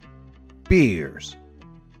Beers,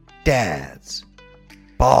 Dads,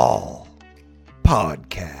 Ball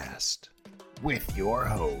Podcast with your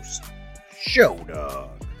host, Show Dog.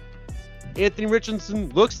 Anthony Richardson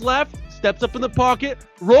looks left, steps up in the pocket,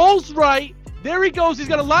 rolls right. There he goes. He's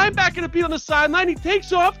got a linebacker to beat on the sideline. He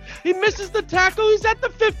takes off. He misses the tackle. He's at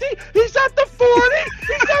the 50. He's at the 40.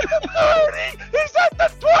 He's at the 30. He's at the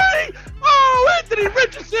 20. Oh, Anthony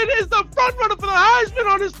Richardson is the front runner for the Heisman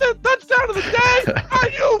on his fifth touchdown of the day. Are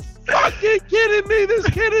you fucking kidding me? This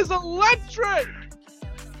kid is electric.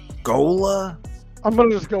 Gola? I'm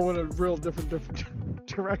going to just go in a real different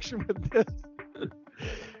direction with this.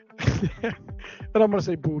 And I'm going to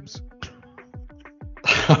say boobs.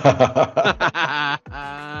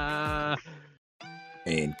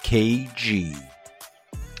 And KG.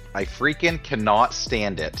 I freaking cannot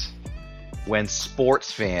stand it when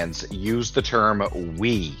sports fans use the term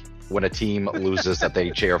 "we" when a team loses that they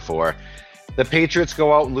cheer for. The Patriots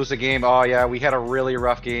go out and lose a game. Oh yeah, we had a really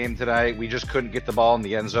rough game tonight. We just couldn't get the ball in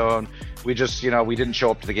the end zone. We just, we didn't show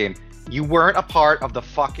up to the game. You weren't a part of the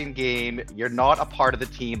fucking game. You're not a part of the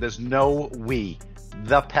team. There's no we.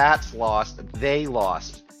 The Pats lost. They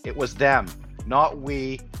lost. It was them, not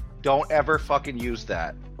we. Don't ever fucking use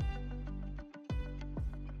that.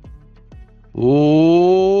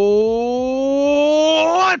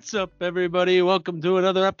 What's up, everybody? Welcome to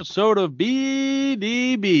another episode of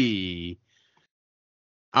BDB.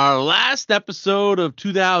 Our last episode of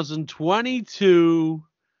 2022.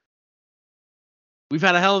 We've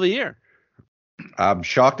had a hell of a year. I'm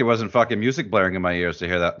shocked there wasn't fucking music blaring in my ears to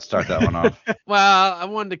hear that. Start that one off. Well, I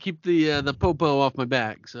wanted to keep the popo off my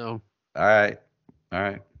back, so. All right.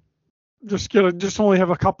 Just only have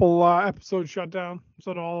a couple episodes shut down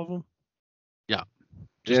instead of all of them. Yeah.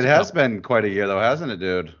 It has been quite a year though, hasn't it,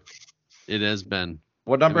 dude? It has been.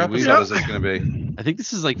 What number episode is this going to be? I think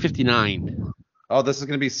this is like 59. Oh, this is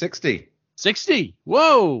going to be 60. 60?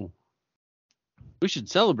 Whoa. We should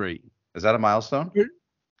celebrate. Is that a milestone?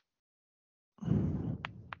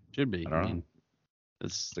 Should be. I don't know. mean,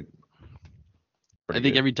 that's. I Pretty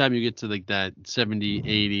think good. every time you get to like that 70,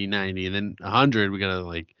 80, 90, and then 100, we have to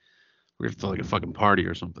like a fucking party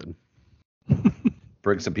or something.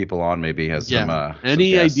 Bring some people on, maybe has Yeah. some.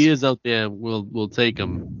 Any some guests. ideas out there? We'll take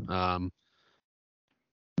them.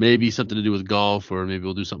 Maybe something to do with golf, or maybe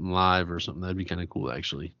we'll do something live or something. That'd be kind of cool,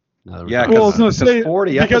 actually. Now that we're Yeah, talking Well, I was about gonna because say,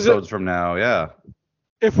 40 because episodes from now, yeah.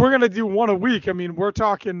 If we're going to do one a week, I mean, we're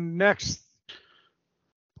talking next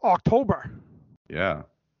October. Yeah.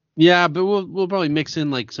 Yeah, but we'll probably mix in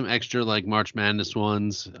like some extra like March Madness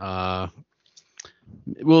ones.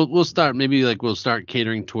 We'll start we'll start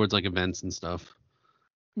catering towards like events and stuff.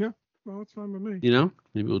 Well, that's fine with me.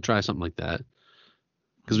 Maybe we'll try something like that.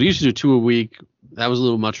 Because we used to do 2 a week. That was a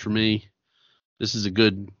little much for me. This is a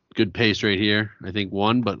good pace right here. I think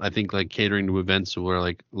but I think like catering to events so we're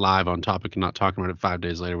like live on topic and not talking about it 5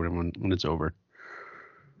 days later when it's over.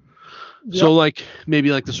 Yep. So like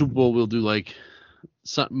maybe like the Super Bowl we'll do like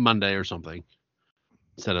Monday or something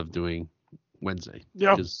instead of doing Wednesday.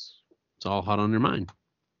 Yeah. Because it's all hot on your mind.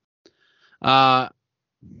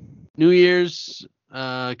 New Year's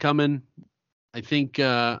coming. I think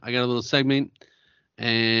I got a little segment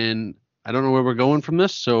and I don't know where we're going from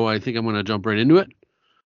this, so I think I'm going to jump right into it.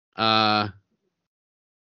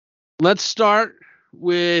 Let's start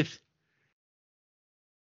with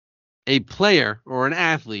a player or an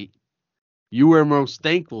athlete you were most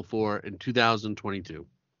thankful for in 2022.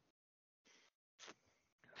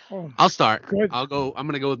 Oh, I'll start. Good. I'm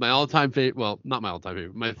going to go with my all-time favorite. Well, not my all-time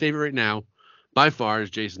favorite. My favorite right now, by far, is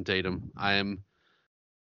Jason Tatum. I am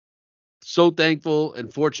so thankful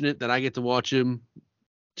and fortunate that I get to watch him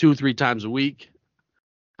 2 or 3 times a week.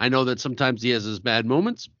 I know that sometimes he has his bad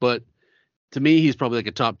moments, but to me, he's probably like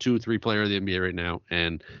a top 2 or 3 player of the NBA right now.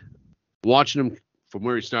 And watching him from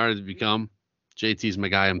where he started to become, JT's my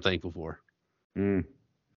guy I'm thankful for.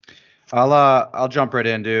 I'll jump right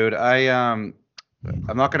in, dude. I'm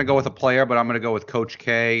not going to go with a player, but I'm going to go with Coach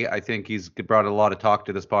K. I think he's brought a lot of talk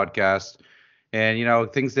to this podcast.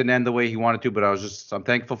 And, things didn't end the way he wanted to, but I'm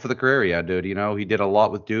thankful for the career he had, dude. He did a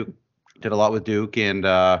lot with Duke, and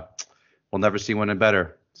we'll never see one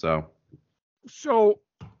better. So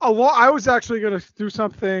I was actually going to do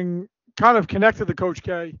something kind of connected to Coach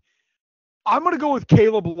K. I'm going to go with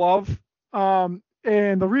Caleb Love.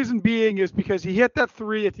 And the reason being is because he hit that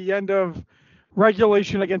 3 at the end of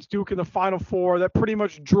regulation against Duke in the Final Four that pretty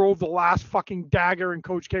much drove the last fucking dagger in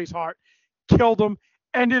Coach K's heart, killed him,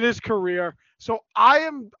 ended his career. So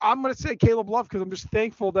I'm going to say Caleb Love because I'm just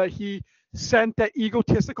thankful that he sent that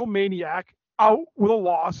egotistical maniac out with a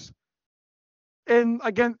loss. And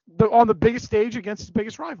again, on the biggest stage against his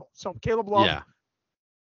biggest rival. So Caleb Love, Yeah.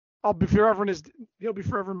 He'll be forever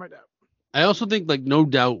in my dad. I also think, like, no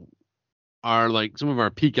doubt are like some of our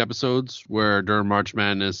peak episodes where during March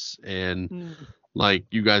Madness and like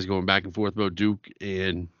you guys going back and forth about Duke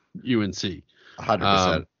and UNC.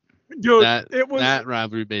 100%. Dude, that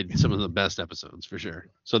rivalry made some of the best episodes for sure.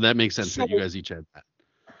 So that makes sense that you guys each had that.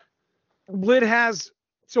 Lid has,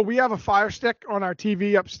 so we have a Fire Stick on our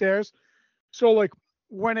TV upstairs. So like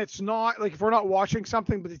when it's not, like if we're not watching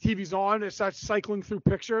something but the TV's on, it starts cycling through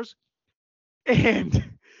pictures. And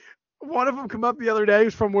one of them come up the other day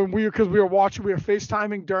was from because we were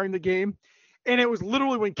FaceTiming during the game. And it was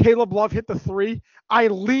literally when Caleb Love hit the 3, I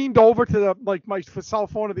leaned over to my cell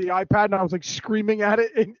phone or the iPad and I was like screaming at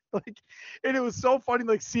it. And it was so funny,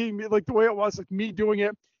 like seeing me, like the way it was, like me doing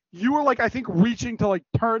it. You were like, I think reaching to like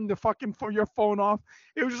turn the fucking your phone off.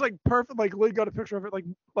 It was just like perfect. Like Lid got a picture of it, like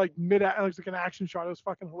mid, like an action shot. It was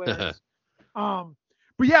fucking hilarious.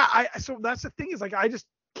 But yeah, so that's the thing is like, I just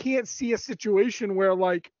can't see a situation where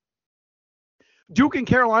like Duke and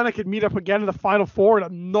Carolina could meet up again in the Final Four, and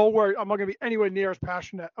I'm not going to be anywhere near as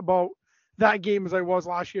passionate about that game as I was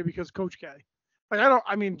last year because Coach K.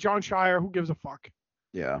 Like John Shire, who gives a fuck?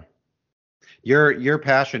 Yeah. Your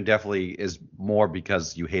passion definitely is more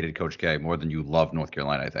because you hated Coach K more than you love North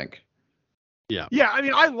Carolina, I think. Yeah. Yeah, I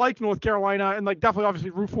mean, I like North Carolina and like definitely obviously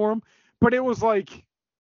root for him, but it was like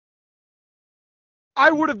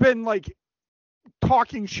I would have been like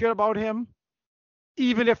talking shit about him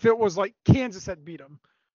even if it was like Kansas had beat him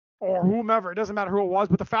or whomever. It doesn't matter who it was,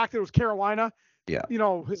 but the fact that it was Carolina, yeah,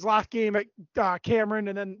 his last game at Cameron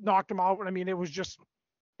and then knocked him out. I mean, it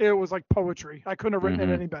was like poetry. I couldn't have written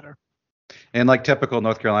it any better. And like typical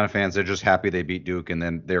North Carolina fans, they're just happy they beat Duke, and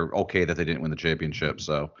then they're okay that they didn't win the championship.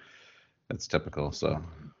 So that's typical. So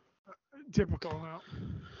typical. Now.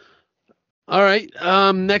 All right.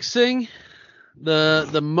 Next thing,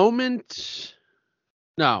 the moment.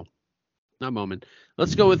 No, not moment.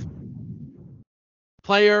 Let's go with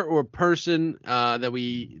player or person that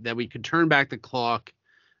we could turn back the clock,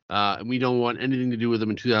 and we don't want anything to do with them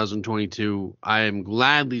in 2022. I am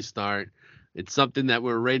gladly start. It's something that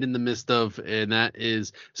we're right in the midst of, and that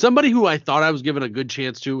is somebody who I thought I was given a good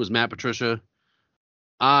chance to was Matt Patricia.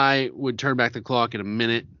 I would turn back the clock in a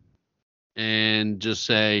minute and just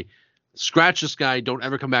say, scratch this guy. Don't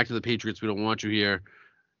ever come back to the Patriots. We don't want you here.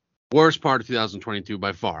 Worst part of 2022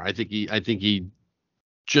 by far. I think he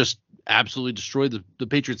just absolutely destroyed the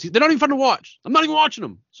Patriots. They're not even fun to watch. I'm not even watching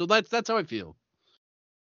them. So that's how I feel.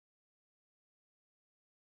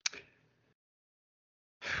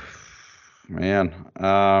 Man,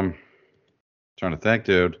 trying to think,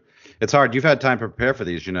 dude. It's hard. You've had time to prepare for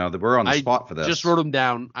these, we're on the spot for this. I just wrote them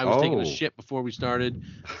down. I was taking a shit before we started,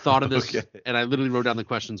 thought of this, and I literally wrote down the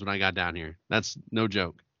questions when I got down here. That's no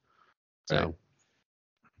joke. So,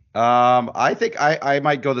 I think I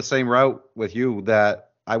might go the same route with you, that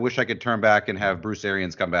I wish I could turn back and have Bruce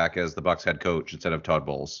Arians come back as the Bucs head coach instead of Todd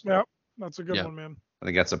Bowles. Yep, that's a good one, man. I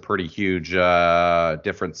think that's a pretty huge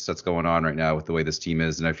difference that's going on right now with the way this team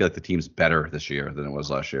is, and I feel like the team's better this year than it was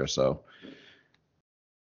last year. So,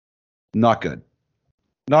 not good.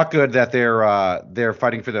 Not good that they're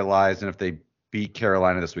fighting for their lives, and if they beat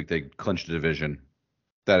Carolina this week, they clinch the division.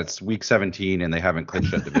 That it's week 17 and they haven't clinched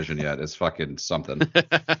that division yet is fucking something.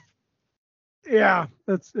 Yeah,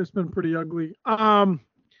 it's been pretty ugly.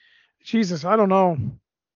 Jesus, I don't know.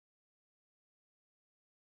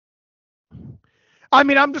 I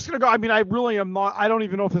mean, I'm just going to go. I mean, I really am not. I don't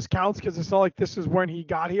even know if this counts because it's not like this is when he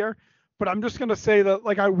got here. But I'm just going to say that,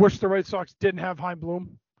 like, I wish the Red Sox didn't have Chaim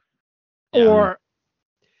Bloom. Yeah.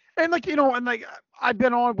 And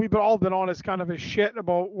we've all been on as kind of a shit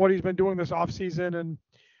about what he's been doing this offseason. And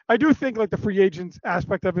I do think, like, the free agents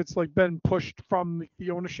aspect of it's, like, been pushed from the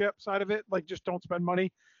ownership side of it. Like, just don't spend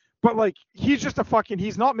money. But, like, he's just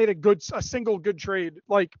he's not made a single good trade,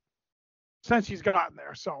 like, since he's gotten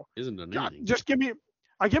there. So isn't anything. Just give me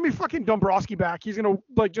fucking Dombrowski back. He's gonna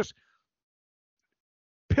like just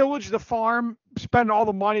pillage the farm, spend all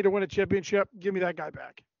the money to win a championship. Give me that guy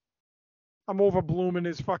back. I'm over Bloom and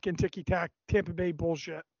his fucking ticky-tack Tampa Bay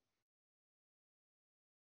bullshit.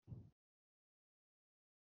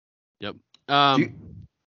 Yep.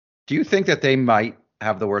 Do you think that they might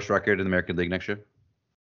have the worst record in the American League next year?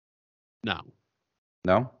 No.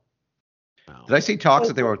 No? Did I see talks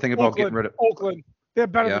that they were thinking about getting rid of Oakland? They're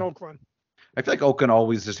better than Oakland. I feel like Oakland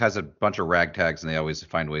always just has a bunch of ragtags, and they always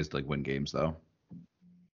find ways to like win games, though.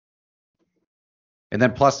 And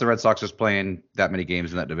then plus the Red Sox is playing that many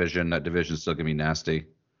games in that division. That division's still gonna be nasty.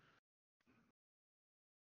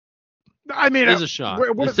 I mean, it is a shot.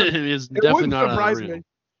 It is definitely not unreal. Me.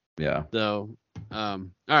 Yeah. So, all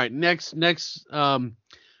right. Next,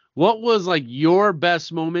 what was like your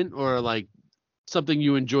best moment or like something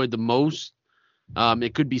you enjoyed the most?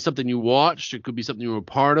 It could be something you watched. It could be something you were a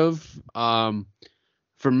part of.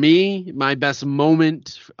 For me, my best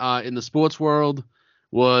moment in the sports world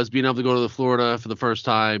was being able to go to the Florida for the first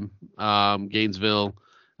time, Gainesville.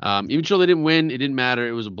 Even though they didn't win, it didn't matter.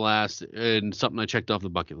 It was a blast and something I checked off the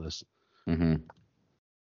bucket list. Mm-hmm.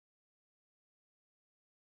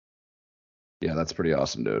 Yeah, that's pretty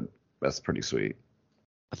awesome, dude. That's pretty sweet.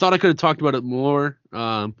 I thought I could have talked about it more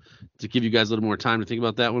to give you guys a little more time to think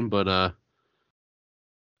about that one, but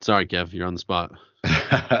sorry, Kev, you're on the spot.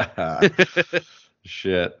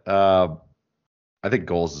 Shit. I think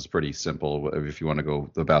goals is pretty simple if you want to go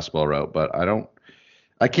the basketball route, but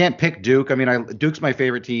I can't pick Duke. I mean, Duke's my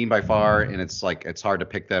favorite team by far, and it's hard to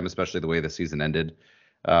pick them, especially the way the season ended.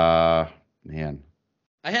 Man.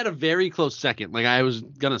 I had a very close second. Like I was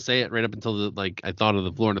gonna say it right up until I thought of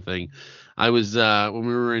the Florida thing. I was when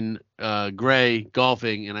we were in Gray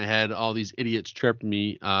golfing, and I had all these idiots trip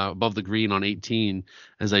me above the green on 18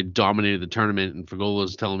 as I dominated the tournament, and Fagola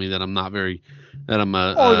was telling me that I'm a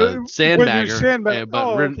sandbagger.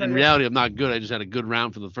 But in reality, I'm not good. I just had a good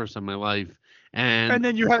round for the first time in my life, and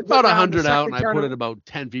then you had about 100 out, and I tournament. put it about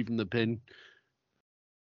 10 feet from the pin.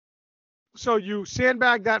 So you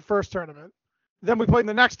sandbagged that first tournament. Then we played in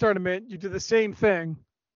the next tournament. You did the same thing.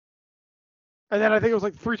 And then I think it was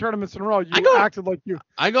like 3 tournaments in a row. You acted like you.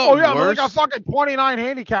 I got worse. I'm like a fucking 29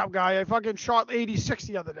 handicap guy. I fucking shot 86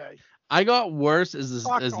 the other day. I got worse as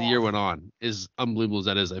the year went on. As unbelievable as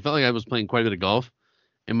that is, I felt like I was playing quite a bit of golf,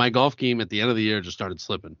 and my golf game at the end of the year just started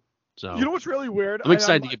slipping. So you know what's really weird? I'm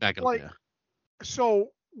excited to get back up there. So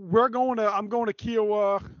I'm going to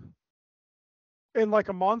Kiowa in like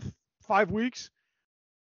a month, 5 weeks.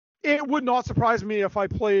 It would not surprise me if I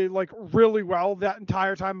play like really well that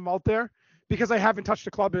entire time I'm out there, because I haven't touched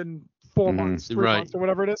a club in 4 months, 3 months, or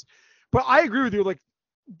whatever it is. But I agree with you. Like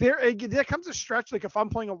there comes a stretch. Like if I'm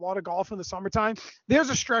playing a lot of golf in the summertime,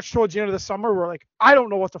 there's a stretch towards the end of the summer where like I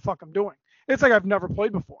don't know what the fuck I'm doing. It's like I've never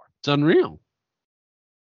played before. It's unreal.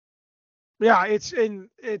 Yeah, I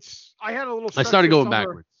had a little. I started going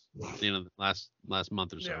backwards at the end of the last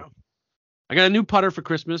month or so. Yeah. I got a new putter for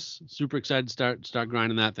Christmas. Super excited to start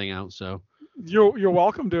grinding that thing out. So you're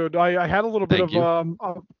welcome, dude. I had a little bit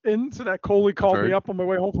of incident. Coley called me up on my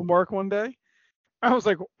way home from work one day. I was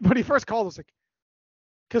like, when he first called, I was like,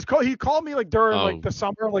 because he called me like during like the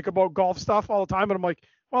summer, like about golf stuff all the time, and I'm like,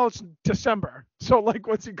 well, it's December, so like,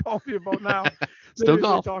 what's he calling me about now? Still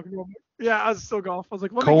golf. Yeah, I was still golf. I was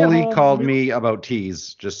like, Coley called me about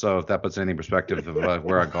tees, just so if that puts any perspective of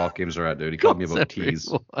where our golf games are at, dude. He called me about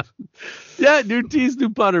tees. Yeah, new tees, new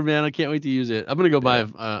putter, man. I can't wait to use it. I'm gonna go buy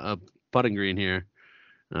a putting green here,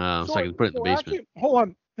 so I can put it in the basement. Actually, hold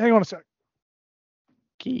on, hang on a sec.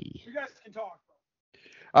 Key. You guys can talk.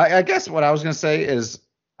 I guess what I was gonna say is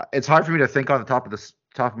it's hard for me to think on the top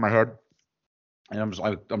of my head, and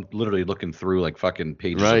I'm literally looking through like fucking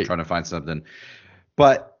pages trying to find something.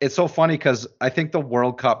 But it's so funny because I think the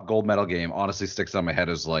World Cup gold medal game honestly sticks on my head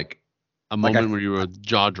as like a moment where you were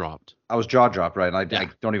jaw dropped. I was jaw dropped, right? And I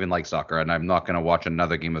don't even like soccer, and I'm not gonna watch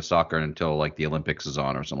another game of soccer until like the Olympics is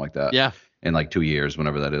on or something like that. Yeah. In like 2 years,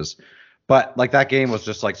 whenever that is. But like that game was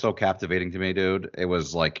just like so captivating to me, dude. It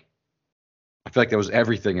was like I feel like there was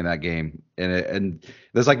everything in that game, and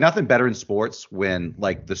there's like nothing better in sports when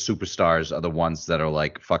like the superstars are the ones that are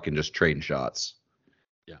like fucking just trading shots.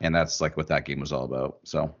 Yeah. And that's like what that game was all about.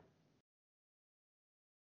 So.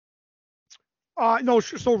 No,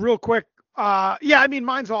 so real quick. Yeah, I mean,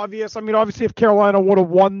 mine's obvious. I mean, obviously, if Carolina would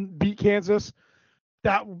have beat Kansas,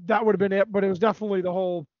 that would have been it. But it was definitely the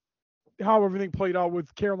whole how everything played out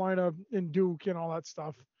with Carolina and Duke and all that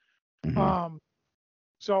stuff. Mm-hmm.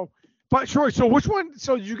 But sure. So which one?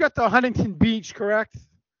 So you got the Huntington Beach, correct?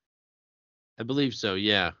 I believe so.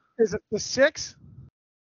 Yeah. Is it the 6?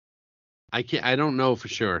 I don't know for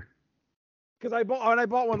sure. Because I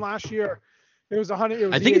bought one last year. It was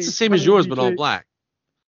 100. I think it's the same as yours, but all black.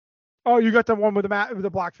 Oh, you got the one with the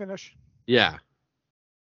black finish. Yeah.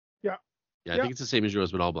 Yeah. Yeah, I think it's the same as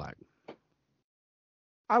yours, but all black.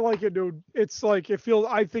 I like it, dude. It's like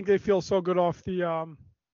I think they feel so good off the.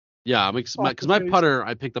 Yeah, because my putter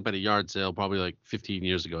I picked up at a yard sale probably like 15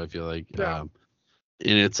 years ago. I feel like. Yeah.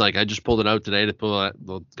 And it's like I just pulled it out today a couple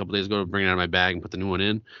days ago to bring it out of my bag and put the new one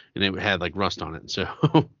in, and it had like rust on it. So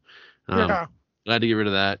glad to get rid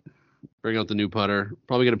of that. Bring out the new putter.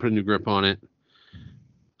 Probably gonna put a new grip on it.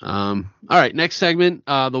 All right, next segment.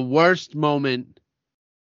 The worst moment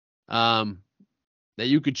that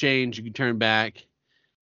you could change, you could turn back.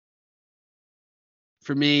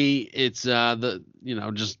 For me, it's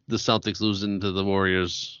just the Celtics losing to the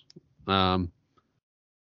Warriors.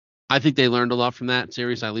 I think they learned a lot from that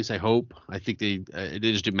series. At least I hope. I think they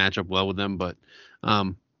just didn't match up well with them. But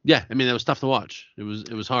yeah, I mean, it was tough to watch. It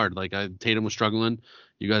was hard. Like Tatum was struggling.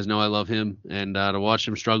 You guys know I love him, and to watch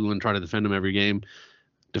him struggle and try to defend him every game,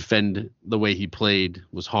 defend the way he played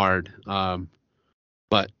was hard.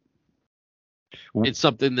 But it's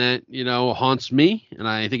something that haunts me, and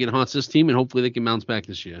I think it haunts this team, and hopefully they can bounce back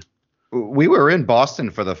this year. We were in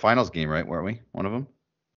Boston for the finals game, right? Weren't we? One of them.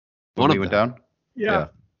 When we went down. Yeah.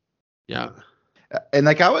 And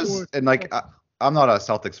like I'm not a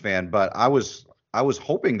Celtics fan, but I was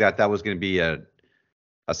hoping that was going to be a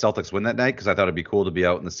Celtics win that night because I thought it'd be cool to be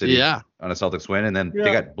out in the city on a Celtics win, and then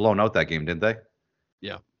they got blown out that game, didn't they?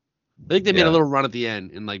 Yeah. I think they made a little run at the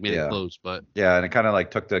end and made it close, but and it kind of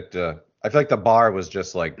took the I feel like the bar was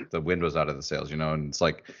just the wind was out of the sails, and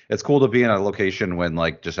it's cool to be in a location when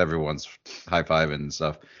just everyone's high-fiving and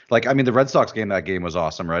stuff. I mean, the Red Sox game, that game was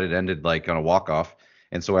awesome, right? It ended on a walk-off,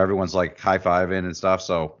 and so everyone's high-fiving and stuff,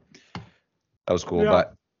 so that was cool.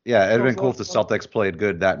 But yeah, it'd been cool if the Celtics played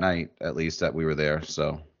good that night, at least that we were there.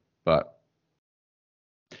 So, but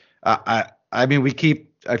I mean,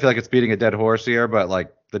 I feel like it's beating a dead horse here, but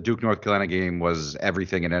the Duke North Carolina game was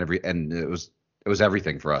everything and it was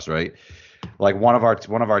everything for us, right? One of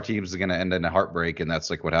our teams is going to end in a heartbreak, and that's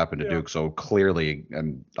what happened to Duke. So clearly,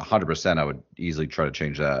 and 100%, I would easily try to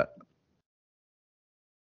change that.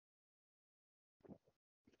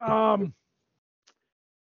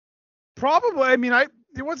 Probably. I mean,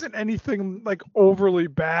 it wasn't anything overly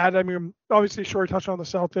bad. I mean, obviously, sure, touched on the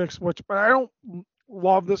Celtics, but I don't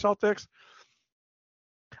love the Celtics.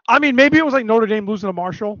 I mean, maybe it was Notre Dame losing to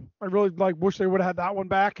Marshall. I really wish they would have had that one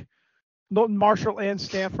back. Marshall and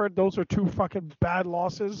Stanford, those are two fucking bad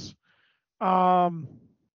losses. So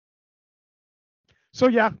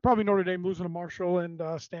yeah, probably Notre Dame losing to Marshall and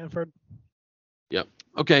Stanford. Yep.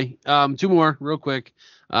 Okay. Two more real quick.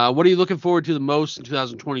 What are you looking forward to the most in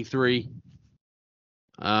 2023?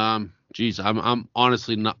 Geez, I'm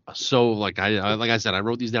honestly not so like I said, I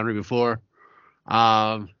wrote these down right before.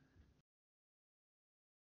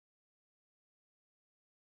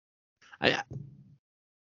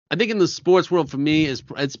 I think in the sports world for me it's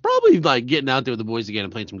probably getting out there with the boys again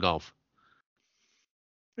and playing some golf.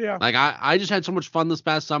 Yeah. I just had so much fun this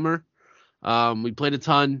past summer. We played a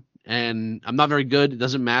ton, and I'm not very good. It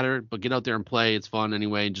doesn't matter, but get out there and play. It's fun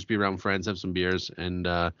anyway. Just be around friends, have some beers, and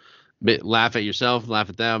laugh at yourself, laugh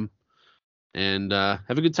at them, and have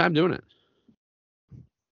a good time doing it.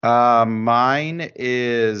 Mine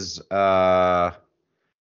is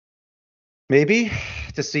maybe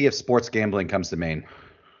to see if sports gambling comes to Maine.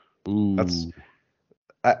 Ooh.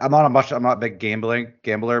 I'm not a big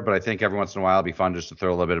gambler, but I think every once in a while it'd be fun just to throw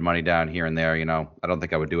a little bit of money down here and there. I don't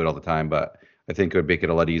think I would do it all the time, but I think it would make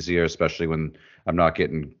it a lot easier, especially when I'm not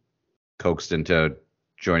getting coaxed into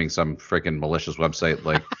joining some freaking malicious website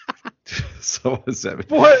so is that.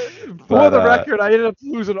 For the record, I ended up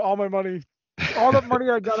losing all my money. All the money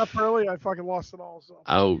I got up early, I fucking lost it all. So.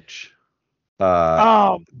 Ouch.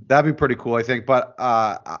 That'd be pretty cool, I think. But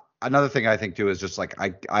another thing I think too is just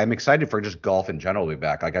I'm excited for just golf in general to be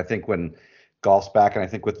back. I think when golf's back, and I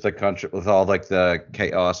think with the country, with all the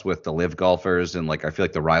chaos with the live golfers, and I feel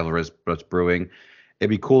like the rivalry is brewing.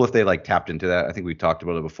 It'd be cool if they tapped into that. I think we talked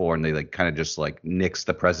about it before, and they kind of just nixed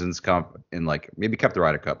the President's Cup and maybe kept the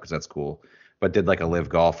Ryder Cup because that's cool, but did a live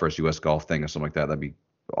golf versus U.S. golf thing or something like that. That'd be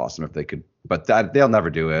awesome if they could, but they'll never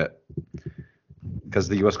do it because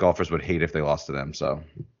the U.S. golfers would hate if they lost to them. So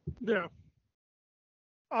yeah.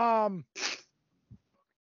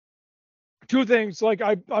 Two things.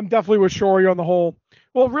 I'm definitely with Shory on the whole.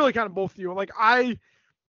 Well, really, kind of both of you.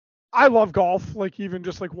 I love golf. Even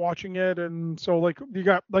just watching it, and so you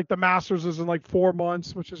got the Masters is in 4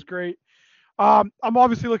 months, which is great. I'm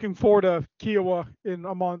obviously looking forward to Kiowa in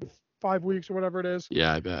a month, 5 weeks or whatever it is.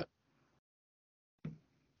 Yeah, I bet.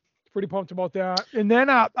 Pretty pumped about that. And then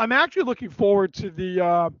I'm actually looking forward to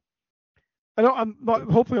the.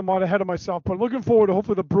 Hopefully I'm not ahead of myself, but looking forward to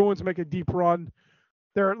hopefully the Bruins make a deep run.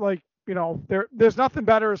 They're there's nothing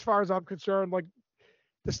better as far as I'm concerned.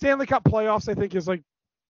 The Stanley Cup playoffs, I think, is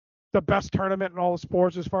the best tournament in all the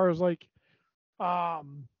sports as far as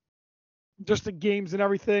just the games and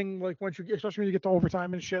everything. Especially when you get to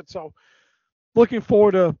overtime and shit. So looking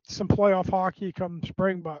forward to some playoff hockey come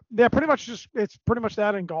spring. But yeah, it's pretty much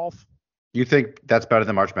that in golf. You think that's better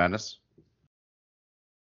than March Madness?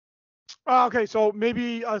 Okay, so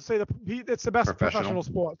maybe I'll say it's the best professional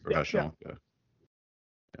sport. Professional. Yeah.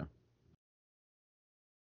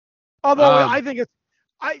 Although I think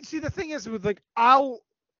the thing is with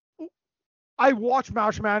I watch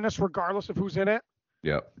March Madness regardless of who's in it.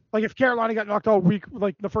 Yeah. If Carolina got knocked out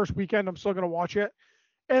the first weekend, I'm still gonna watch it.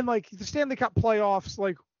 And like the Stanley Cup playoffs,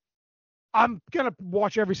 like I'm gonna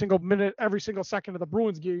watch every single minute, every single second of the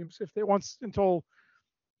Bruins games if they until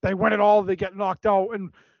they win it all, they get knocked out.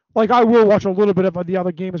 And like I will watch a little bit of the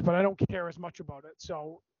other games, but I don't care as much about it.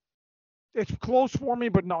 So it's close for me,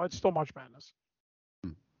 but no, it's still March Madness.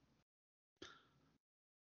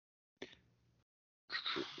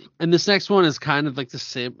 And this next one is kind of like the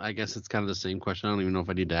same. I guess it's kind of the same question. I don't even know if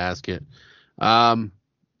I need to ask it.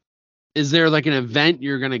 Is there like an event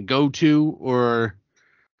you're gonna go to, or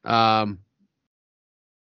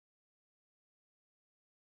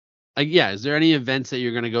is there any events that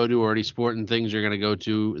you're gonna go to, or any sporting things you're gonna go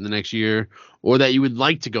to in the next year, or that you would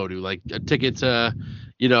like to go to, like a ticket to,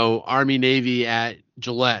 Army Navy at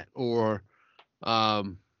Gillette, or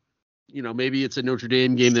maybe it's a Notre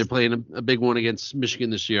Dame game. They're playing a big one against Michigan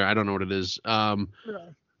this year. I don't know what it is.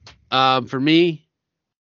 For me,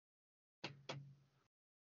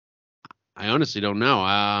 I honestly don't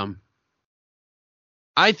know.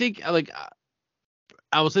 I think, I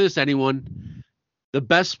will say this to anyone. The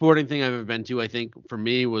best sporting thing I've ever been to, I think, for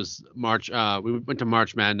me was March. We went to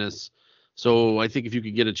March Madness. So I think if you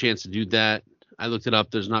could get a chance to do that, I looked it up.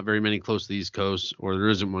 There's not very many close to the East Coast, or there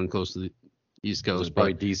isn't one close to the East Coast.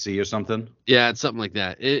 Probably DC or something. Yeah, it's something like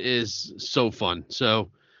that. It is so fun. So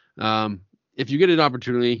if you get an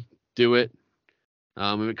opportunity, do it.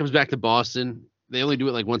 When it comes back to Boston, they only do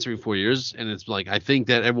it like once every 4 years. And it's like, I think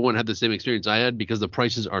that everyone had the same experience I had, because the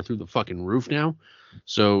prices are through the fucking roof now.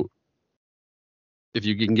 So if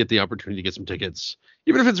you can get the opportunity to get some tickets,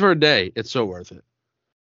 even if it's for a day, it's so worth it.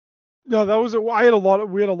 No, we had a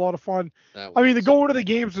lot of fun. I mean, going to the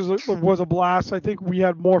games was a blast. I think we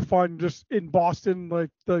had more fun just in Boston, like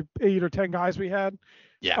the 8 or 10 guys we had.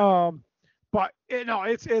 Yeah. But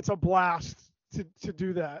it's a blast to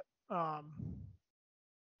do that.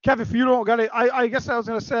 Kev, if you don't got it, I guess I was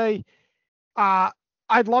gonna say,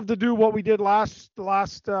 I'd love to do what we did last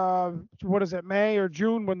what is it, May or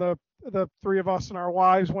June, when the three of us and our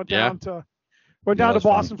wives went down to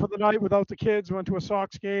Boston for the night without the kids. Went to a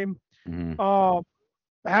Sox game. Mm-hmm. I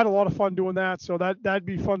had a lot of fun doing that, so that'd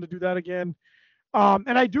be fun to do that again.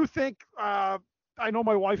 And I do think I know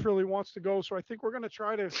my wife really wants to go, so I think we're gonna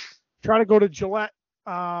try to go to Gillette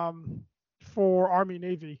for Army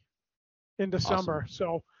Navy in December. Awesome.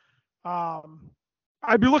 So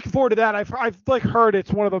I'd be looking forward to that. I've heard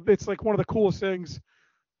it's one of the coolest things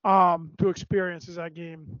to experience is that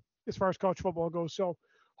game as far as college football goes. So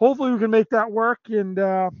hopefully we can make that work, and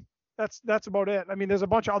that's about it. I mean, there's a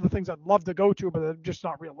bunch of other things I'd love to go to, but they're just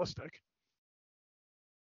not realistic.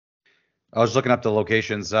 I was looking up the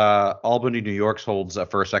locations. Albany, New York holds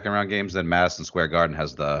first, second round games. Then Madison Square Garden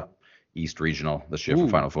has the East Regional this year for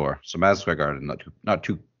Final Four. So Madison Square Garden, not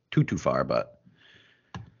too far, but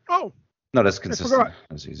not as consistent,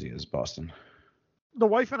 as easy as Boston. The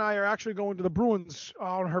wife and I are actually going to the Bruins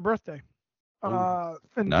on her birthday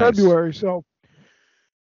in nice. February. So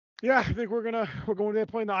yeah, I think we're going there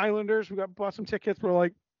playing the Islanders. We bought some tickets. We're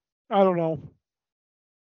like, I don't know,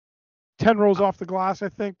 10 rows off the glass, I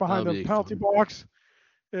think, behind the penalty box.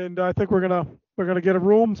 And I think we're gonna get a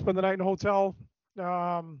room, spend the night in a hotel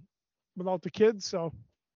without the kids. So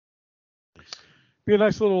be a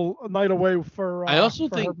nice little night away for I also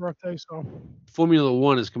think her birthday. So Formula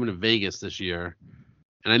One is coming to Vegas this year,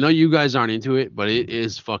 and I know you guys aren't into it, but it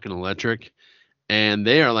is fucking electric. And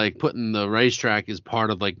they are like putting the racetrack as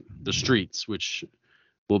part of like the streets, which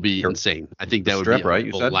will be insane. I think that would be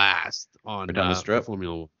a blast on the strip.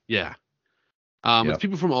 Formula One. Yeah. It's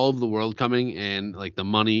people from all over the world coming, and like the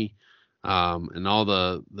money, and all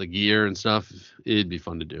the gear and stuff. It'd be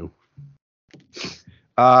fun to do.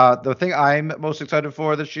 The thing I'm most excited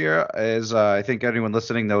for this year is I think anyone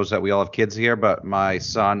listening knows that we all have kids here, but my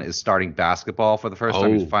son is starting basketball for the first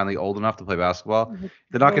time. He's finally old enough to play basketball.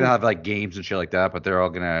 They're not going to have like games and shit like that, but they're all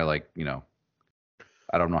going to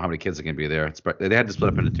I don't know how many kids are going to be there. They had to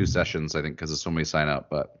split up into 2 sessions, I think, because there's so many sign up,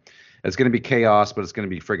 but it's going to be chaos, but it's going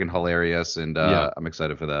to be friggin' hilarious, and I'm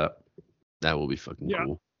excited for that. That will be fucking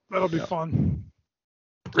cool. That'll be fun.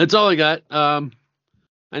 That's all I got.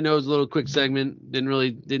 I know it's a little quick segment.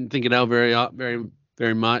 Didn't think it out very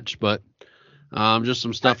very much, but just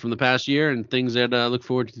some stuff from the past year and things that look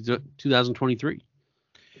forward to 2023.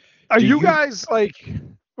 Are you guys like?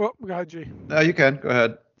 Well, go ahead, G. No, you can go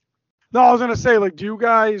ahead. No, I was gonna say, like,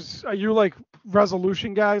 are you like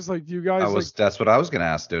resolution guys? Like, do you guys? That's what I was gonna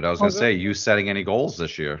ask, dude. I was gonna say, you setting any goals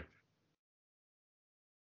this year?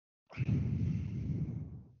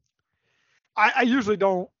 I usually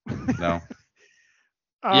don't. No.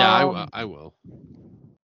 Yeah, I will.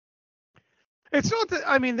 It's not that.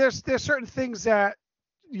 I mean, there's certain things that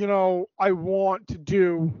I want to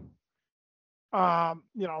do,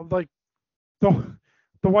 Like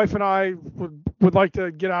the wife and I would like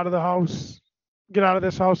to get out of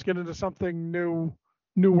this house, get into something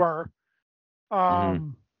newer.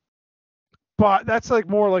 But that's like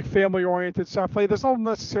more like family oriented stuff. Like there's not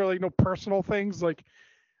necessarily no personal things. Like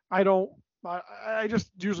I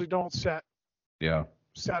just usually don't set them.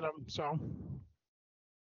 So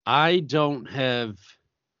I don't have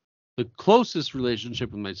the closest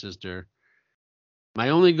relationship with my sister. My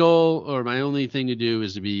only goal or my only thing to do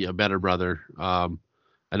is to be a better brother. I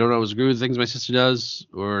don't always agree with things my sister does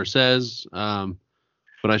or says, but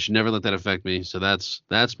I should never let that affect me. So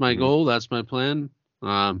that's my goal. That's my plan.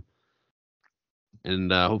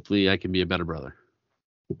 And hopefully I can be a better brother.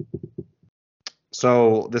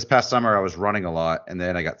 So this past summer I was running a lot, and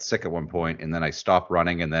then I got sick at one point, and then I stopped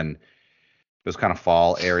running, and then it was kind of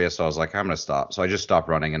fall area, so I was like, I'm gonna stop. So I just stopped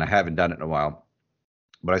running, and I haven't done it in a while.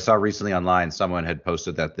 But I saw recently online someone had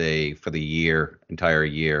posted that they, for the entire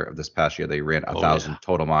year of this past year, they ran 1,000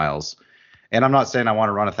 total miles. And I'm not saying I want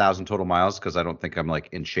to run 1,000 total miles because I don't think I'm like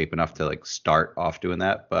in shape enough to like start off doing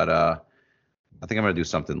that. But I think I'm gonna do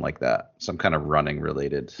something like that, some kind of running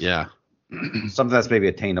related. Yeah. Something that's maybe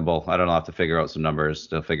attainable. I don't know. I have to figure out some numbers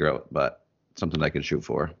to figure out, but something I can shoot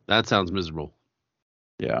for. That sounds miserable.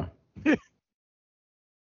 Yeah.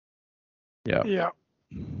 Yeah. yeah.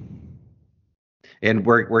 And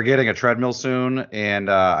we're getting a treadmill soon, and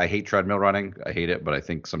I hate treadmill running. I hate it, but I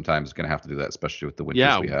think sometimes gonna have to do that, especially with the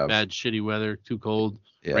winters we have. Bad, shitty weather, too cold,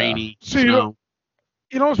 Yeah. rainy, So snow.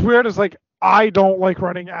 You know what's weird is like I don't like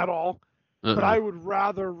running at all, but I would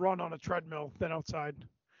rather run on a treadmill than outside.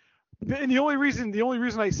 And the only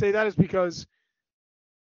reason I say that is because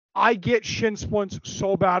I get shin splints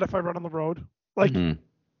so bad if I run on the road. Like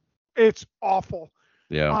it's awful.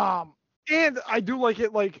 Yeah. And I do like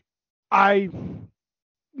it. Like I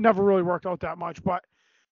never really worked out that much, but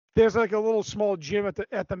there's like a little small gym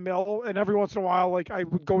at the mill, and every once in a while, like I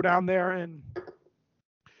would go down there, and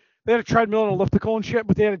they had a treadmill and elliptical and shit,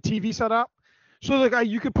 but they had a TV set up, so like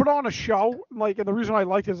you could put on a show. Like, and the reason I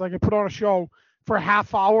liked it is I could put on a show for a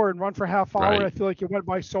half hour and run for a half hour. Right. And I feel like it went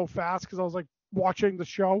by so fast because I was like watching the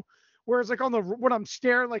show. Whereas like when I'm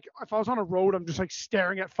staring, like if I was on a road, I'm just like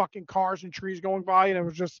staring at fucking cars and trees going by, and it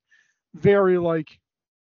was just very like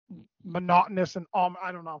monotonous and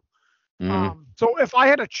I don't know. So if I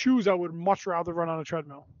had to choose, I would much rather run on a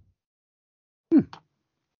treadmill.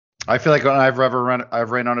 I feel like when I've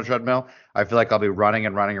ran on a treadmill, I feel like I'll be running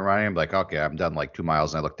and running and running. I'm like, okay, I'm done like 2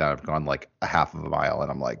 miles, and I look down, I've gone like a half of a mile,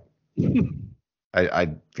 and I'm like, I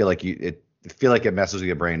feel like it messes with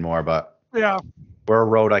your brain more, but Yeah. where a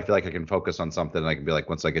road, I feel like I can focus on something, and I can be like,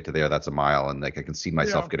 once I get to there, that's a mile, and like I can see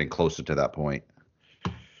myself getting closer to that point.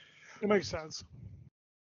 It makes sense.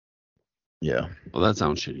 Yeah. Well, that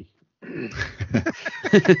sounds shitty.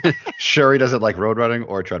 Sure, he doesn't like road running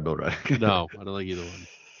or treadmill running. No, I don't like either one.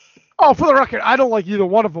 Oh, for the record, I don't like either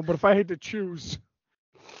one of them, but if I had to choose,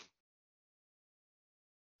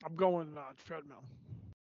 I'm going treadmill.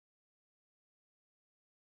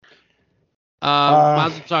 Might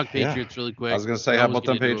as well talk Patriots really quick. I was gonna say, how about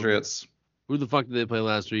them Patriots? Who the fuck did they play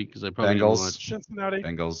last week? Because I probably didn't Bengals. watch. Cincinnati.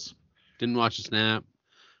 Bengals. Didn't watch a snap.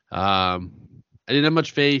 I didn't have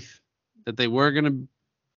much faith that they were gonna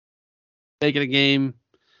make it a game.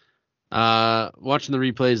 Watching the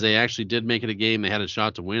replays, they actually did make it a game. They had a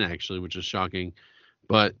shot to win, actually, which is shocking.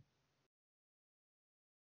 But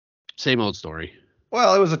same old story.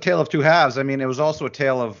 Well, it was a tale of two halves. I mean, it was also a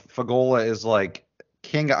tale of Fagola is like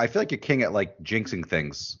king. I feel like you're king at like jinxing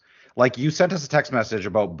things. Like you sent us a text message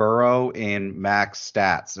about Burrow and Mac's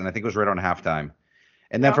stats, and I think it was right on halftime.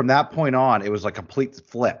 And then from that point on, it was like complete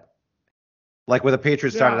flip. Like where the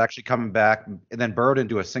Patriots started actually coming back, and then Burrow didn't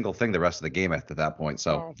do a single thing the rest of the game at that point.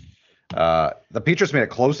 So the Patriots made it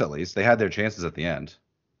close at least. They had their chances at the end.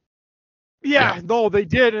 Yeah, no, they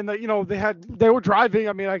did, and they were driving.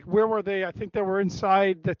 I mean, like where were they? I think they were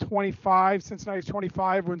inside the 25, Cincinnati's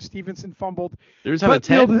 25, when Stevenson fumbled. They just had a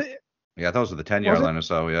 10. Yeah, I thought it was the 10-yard line or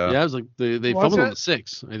so. Yeah. Yeah, it was like they fumbled on the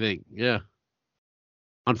 6, I think. Yeah.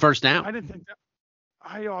 On first down. I didn't think that.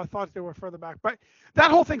 I thought they were further back, but that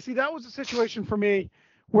whole thing. See, that was a situation for me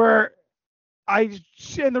where and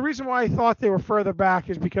the reason why I thought they were further back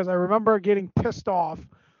is because I remember getting pissed off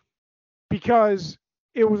because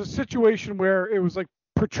it was a situation where it was like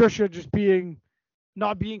Patricia just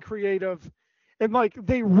not being creative, and like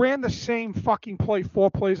they ran the same fucking play 4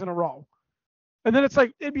 plays in a row, and then it's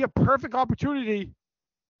like it'd be a perfect opportunity,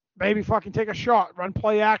 maybe fucking take a shot, run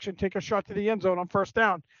play action, take a shot to the end zone on first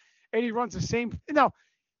down, and he runs the same. Now,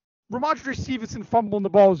 Ramondre Stevenson fumbling the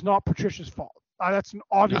ball is not Patricia's fault. That's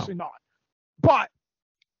obviously not. But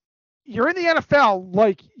you're in the NFL,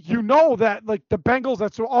 like, you know that, like, the Bengals,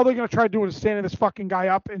 that's all they're going to try to do is standing this fucking guy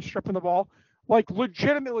up and stripping the ball. Like,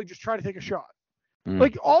 legitimately just try to take a shot.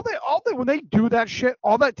 Like, all they, when they do that shit,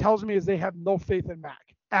 all that tells me is they have no faith in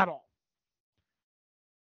Mac at all.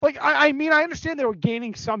 Like, I mean, I understand they were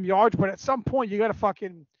gaining some yards, but at some point you got to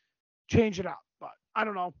fucking change it up. But I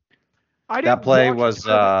don't know. That play was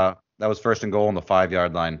that was first and goal on the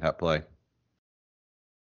 5-yard line. That play.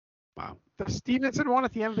 Wow. The Stevenson one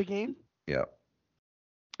at the end of the game. Yeah.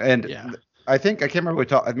 And I think I can't remember.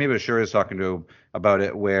 Maybe it was Shuri was talking to him about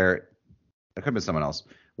it, where it could have been someone else,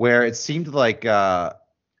 where it seemed like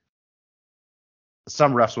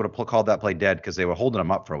some refs would have called that play dead because they were holding him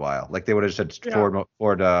up for a while. Like they would have just said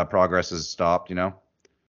forward progress is stopped. You know.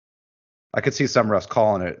 I could see some refs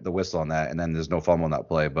calling the whistle on that, and then there's no fumble on that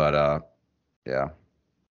play. But yeah.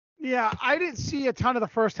 Yeah, I didn't see a ton of the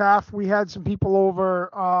first half. We had some people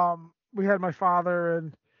over. We had my father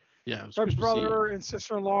and my brother and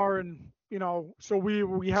sister-in-law, and so we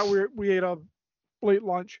ate a late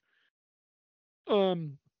lunch.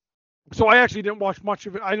 So I actually didn't watch much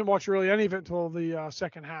of it. I didn't watch really any of it until the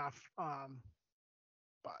second half.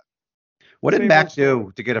 But what did Mac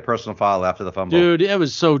do to get a personal foul after the fumble? Dude, it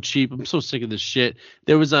was so cheap. I'm so sick of this shit.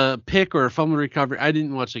 There was a pick or a fumble recovery. I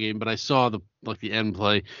didn't watch the game, but I saw the end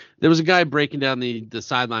play. There was a guy breaking down the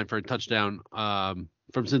sideline for a touchdown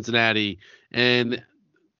from Cincinnati, and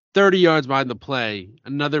 30 yards behind the play,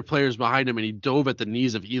 another player's behind him, and he dove at the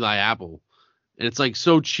knees of Eli Apple. And it's like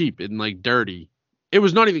so cheap and like dirty. It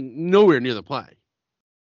was not even nowhere near the play.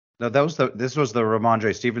 No, this was the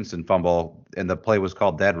Ramondre Stevenson fumble, and the play was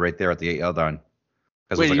called dead right there at the 8-yard line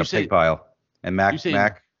because it was like a pig pile. And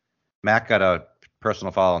Mac got a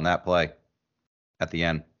personal foul on that play at the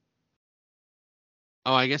end.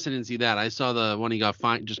 Oh, I guess I didn't see that. I saw the one he got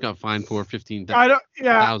fined for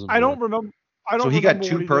 $15,000. I don't remember. So he got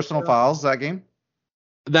 2 personal fouls that game?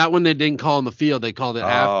 That one they didn't call on the field. They called it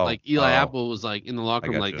after. Like Eli Apple was like in the locker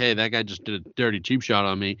room, like, "Hey, that guy just did a dirty cheap shot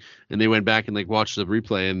on me," and they went back and like watched the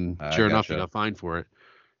replay, and sure enough, he got fined for it.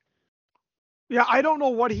 Yeah, I don't know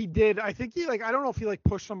what he did. I think I don't know if he like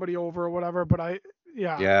pushed somebody over or whatever, but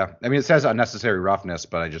Yeah, I mean, it says unnecessary roughness,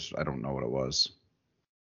 but I don't know what it was.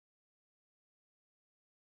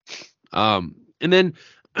 And then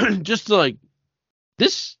just like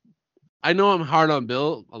this, I know I'm hard on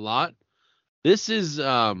Bill a lot. This is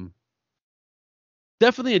definitely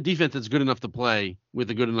a defense that's good enough to play with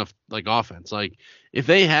a good enough like offense. Like if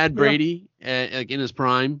they had Brady like in his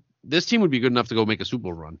prime, this team would be good enough to go make a Super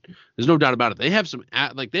Bowl run. There's no doubt about it. They have some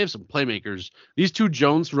playmakers. These 2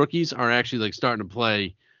 Jones rookies are actually like starting to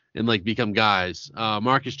play and like become guys.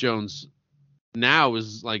 Marcus Jones now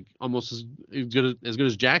is like almost as good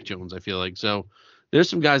as Jack Jones, I feel like. So there's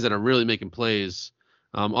some guys that are really making plays.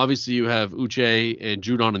 Obviously, you have Uche and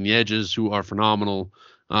Judon on the edges who are phenomenal.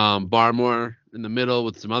 Barmore in the middle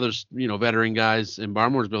with some other, veteran guys. And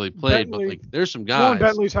Barmore's barely played, but like there's some guys.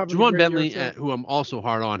 Juwan Bentley, who I'm also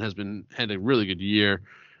hard on, had a really good year.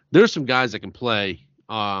 There's some guys that can play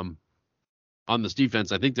on this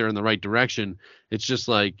defense. I think they're in the right direction. It's just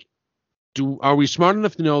like, are we smart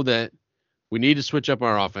enough to know that we need to switch up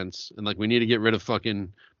our offense and like we need to get rid of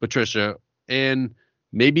fucking Patricia and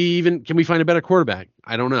maybe even can we find a better quarterback?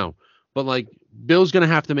 I don't know. But like Bill's going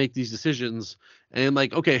to have to make these decisions. And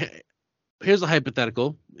like, okay, here's a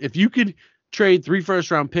hypothetical. If you could trade 3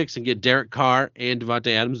 first-round picks and get Derek Carr and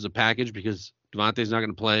Devontae Adams as a package because Devontae's not going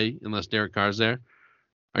to play unless Derek Carr's there.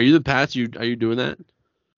 Are you the Pats? Are you doing that?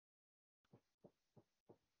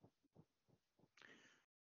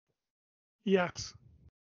 Yes.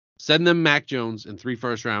 Send them Mac Jones and 3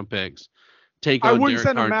 first-round picks. Take on Derek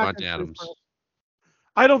Carr and Devontae Adams.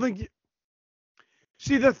 I don't think.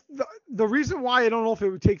 See, the reason why I don't know if it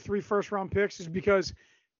would take 3 first-round picks is because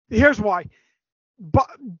here's why. But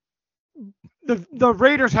the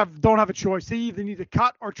Raiders don't have a choice. They either need to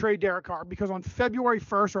cut or trade Derek Carr because on February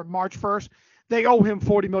 1st or March 1st, they owe him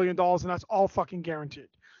 $40 million, and that's all fucking guaranteed.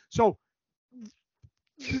 So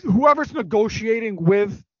whoever's negotiating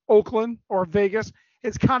with Oakland or Vegas,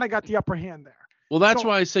 it's kind of got the upper hand there. Well, that's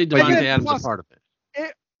why I say Devontae Adams is a part of it.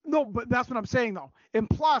 No, but that's what I'm saying, though. And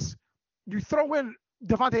plus, you throw in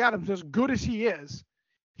Devontae Adams, as good as he is,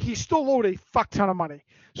 he still owed a fuck ton of money.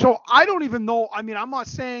 So I don't even know. I mean, I'm not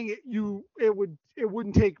saying it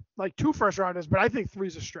wouldn't take like 2 first rounders, but I think 3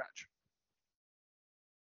 is a stretch.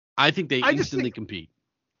 I think they instantly compete.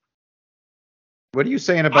 What are you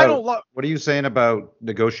saying about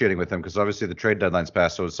negotiating with him? Because obviously the trade deadline's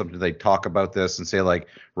passed, so it's something they talk about this and say like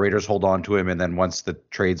Raiders hold on to him, and then once the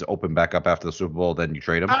trades open back up after the Super Bowl, then you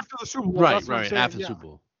trade him. After the Super Bowl, right? After the Super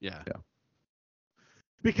Bowl, yeah.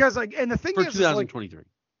 Because like, and the thing for is, 2023.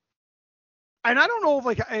 and I don't know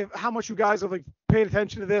if how much you guys have like paid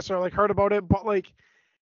attention to this or like heard about it, but like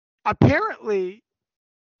apparently,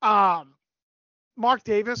 Mark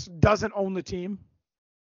Davis doesn't own the team.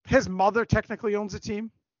 His mother technically owns the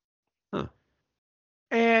team. Huh.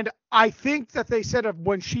 And I think that they said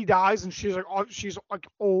when she dies, and she's like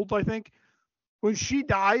old, I think, when she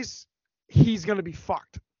dies, he's gonna be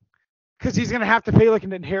fucked. Because he's gonna have to pay like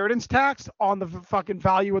an inheritance tax on the fucking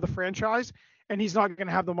value of the franchise, and he's not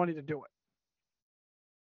gonna have the money to do it.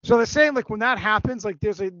 So they're saying like when that happens, like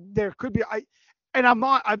there could be I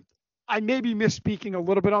may be misspeaking a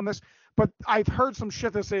little bit on this, but I've heard some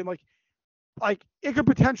shit that's saying like it could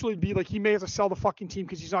potentially be like he may have to sell the fucking team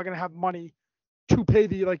because he's not gonna have money to pay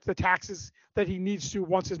the taxes that he needs to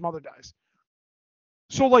once his mother dies.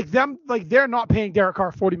 So they're not paying Derek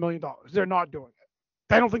Carr $40 million. They're not doing it.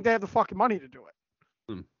 I don't think they have the fucking money to do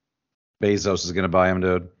it. Bezos is gonna buy him,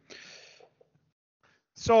 dude.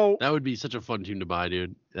 So that would be such a fun team to buy,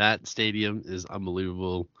 dude. That stadium is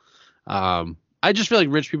unbelievable. I just feel like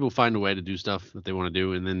rich people find a way to do stuff that they want to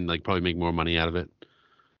do and then like probably make more money out of it.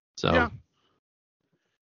 So yeah.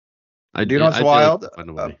 Do you know what's wild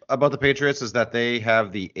about the Patriots is that they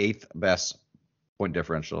have the 8th best point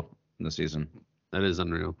differential in the season. That is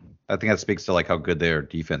unreal. I think that speaks to like how good their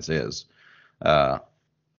defense is. Yeah,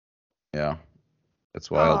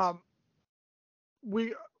 it's wild.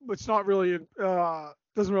 It's not really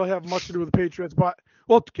doesn't really have much to do with the Patriots, but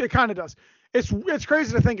well, it kind of does. It's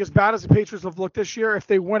crazy to think as bad as the Patriots have looked this year, if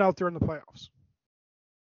they went out there in the playoffs.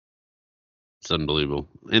 It's unbelievable,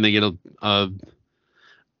 and they get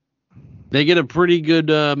a pretty good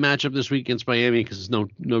matchup this week against Miami because there's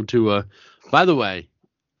no Tua. By the way,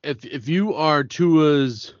 if you are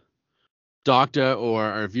Tua's doctor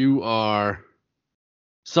or if you are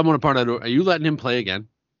someone a part of it, are you letting him play again?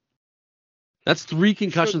 That's 3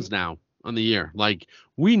 concussions now on the year. Like,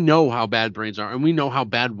 we know how bad brains are, and we know how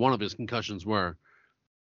bad one of his concussions were.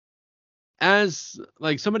 As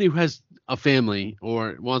like somebody who has a family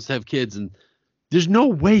or wants to have kids, and there's no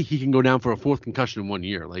way he can go down for a 4th concussion in 1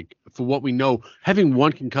 year. Like, for what we know, having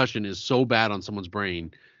 1 concussion is so bad on someone's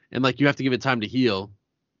brain, and like you have to give it time to heal.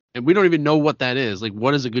 And we don't even know what that is. Like,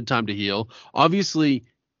 what is a good time to heal? Obviously,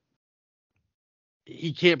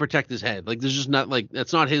 he can't protect his head. Like, there's just not like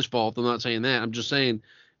that's not his fault. I'm not saying that. I'm just saying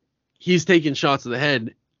he's taking shots to the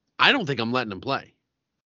head. I don't think I'm letting him play.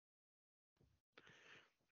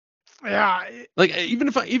 Yeah. Like,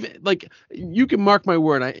 even you can mark my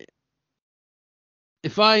word.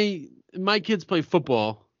 If my kids play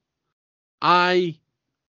football, I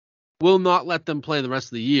will not let them play the rest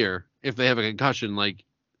of the year if they have a concussion. Like,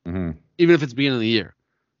 even if it's beginning of the year,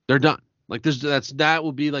 they're done. Like, that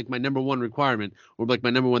will be like my number one requirement, or like my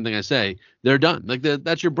number one thing I say. They're done. Like,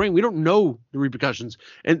 that's your brain. We don't know the repercussions,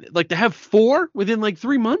 and like to have 4 within like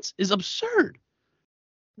 3 months is absurd.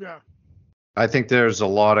 Yeah. I think there's a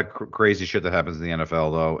lot of crazy shit that happens in the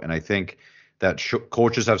NFL though, and I think that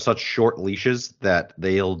coaches have such short leashes that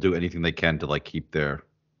they'll do anything they can to like keep him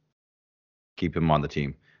on the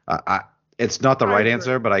team. It's not the right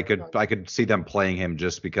answer, but I could see them playing him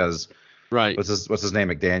just because. Right. What's his name?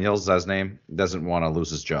 McDaniels, is that his name? Doesn't want to lose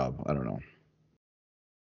his job. I don't know.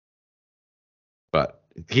 But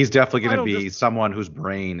he's definitely going to be someone whose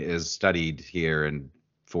brain is studied here in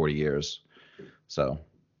 40 years. So.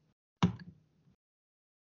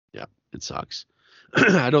 Yeah, it sucks.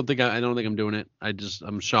 I don't think I'm doing it.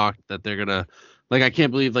 I'm shocked that they're gonna, like, I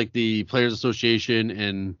can't believe like the Players Association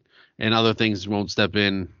and other things won't step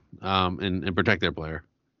in and protect their player.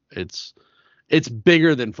 It's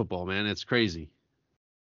bigger than football, man. It's crazy.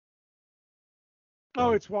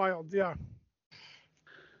 Oh, it's wild. Yeah.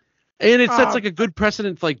 And it sets like a good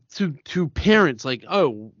precedent, like to parents, like,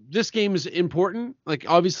 oh, this game is important. Like,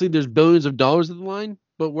 obviously there's billions of dollars at the line,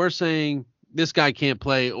 but we're saying this guy can't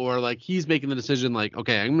play, or like he's making the decision, like,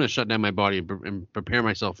 okay, I'm going to shut down my body and prepare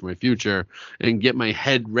myself for my future and get my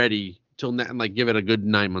head ready and like give it a good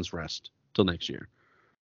 9 months rest till next year.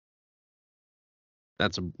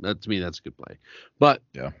 To me, that's a good play. But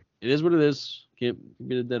yeah, it is what it is. Can't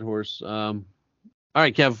beat a dead horse. All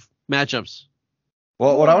right, Kev, matchups.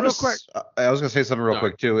 Well, what I was gonna say something real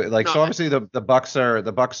quick too. Like, No, so obviously the Bucks are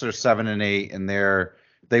 7-8, and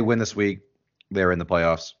they win this week. They're in the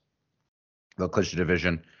playoffs. They'll clinch the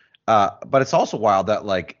division. But it's also wild that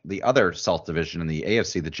like the other South division in the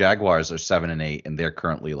AFC, the Jaguars are 7-8, and they're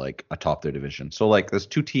currently like atop their division. So like there's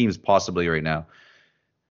 2 teams possibly right now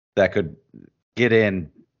that could get in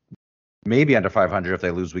maybe under 500 if they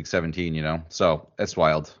lose week 17, you know? So it's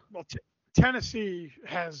wild. Well, Tennessee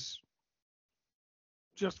has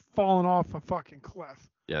just fallen off a fucking cliff.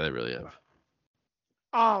 Yeah, they really have.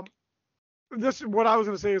 What I was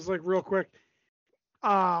going to say is like real quick.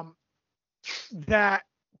 that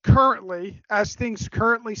currently, as things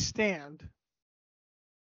currently stand,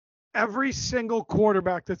 every single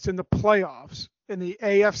quarterback that's in the playoffs in the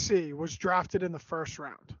AFC was drafted in the first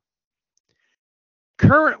round.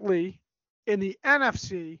 Currently, in the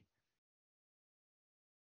NFC,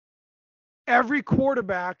 every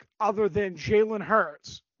quarterback other than Jalen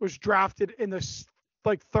Hurts was drafted in the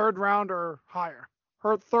third round or higher,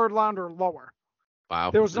 or third round or lower. Wow.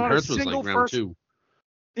 There was And not Hurts a single was like round first. 2.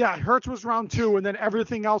 Yeah, Hurts was round 2, and then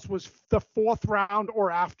everything else was the fourth round or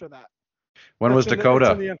after that. When was That's in the- Dakota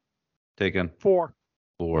it's in the taken? 4.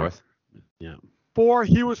 Fourth. Yeah. 4.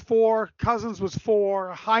 He was 4. Cousins was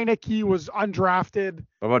 4. Heineke was undrafted.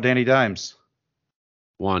 What about Danny Dimes?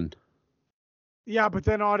 1. Yeah, but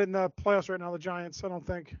they're not in the playoffs right now. The Giants, I don't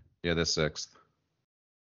think. Yeah, they're 6th.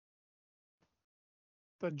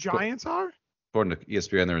 The Giants are. According to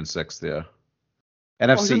ESPN, they're in 6th. Yeah. Oh,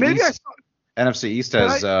 NFC so maybe East. NFC East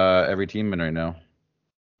has every team in right now.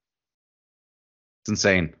 It's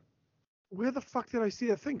insane. Where the fuck did I see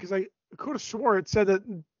that thing? Because I could have swore it said that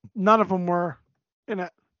none of them were in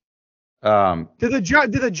it. Did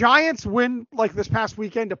the Giants win like this past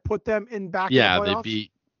weekend to put them in back? Yeah, in the they playoffs?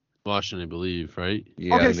 beat Washington, I believe, right?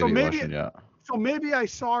 Yeah, Okay, they so beat maybe- Washington, yeah. So maybe I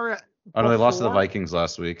saw it. Oh no, they lost to the before. Vikings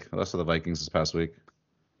last week. They lost to the Vikings this past week.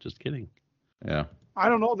 Just kidding. Yeah. I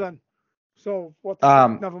don't know then. So what? The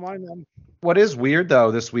fuck? Never mind then. What is weird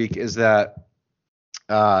though this week is that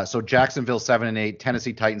so Jacksonville 7-8,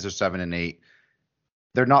 Tennessee Titans are 7-8.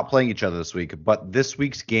 They're not playing each other this week, but this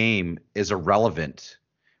week's game is irrelevant,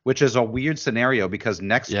 which is a weird scenario because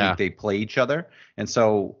next week they play each other, and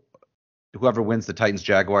so whoever wins the Titans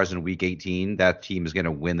Jaguars in week 18, that team is going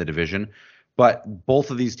to win the division. But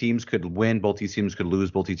both of these teams could win, both these teams could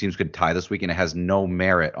lose, both these teams could tie this week, and it has no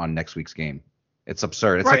merit on next week's game. It's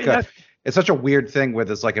absurd. It's Right, it's such a weird thing where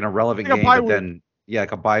there's like an irrelevant Like a game, bye but then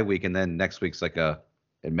like a bye week, and then next week's like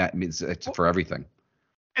it means it's for everything.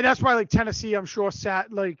 And that's why like Tennessee, I'm sure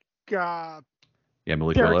sat like Yeah,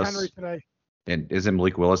 Malik Derrick Willis. Henry today. And isn't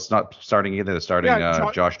Malik Willis not starting either? They're starting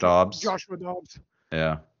Yeah, Josh Dobbs. Joshua Dobbs.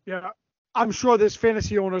 Yeah. Yeah. I'm sure there's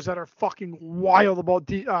fantasy owners that are fucking wild about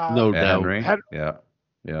No doubt. Henry. Hen- Yeah.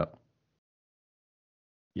 Yeah.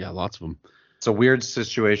 Yeah, lots of them. It's a weird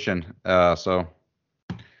situation. Okay.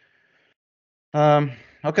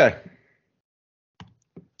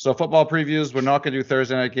 So football previews, we're not going to do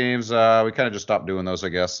Thursday night games. We kind of just stopped doing those, I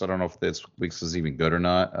guess. I don't know if this week's is even good or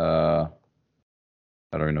not. I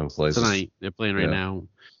don't even know who plays this. Tonight, they're playing right now.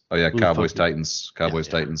 Oh, yeah, Who Cowboys, fucking- Titans. Cowboys,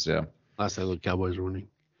 Yeah. Titans, yeah. Last I looked, Cowboys were winning.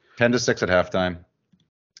 10-6 at halftime.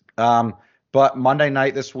 But Monday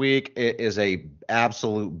night this week, it is a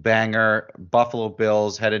absolute banger. Buffalo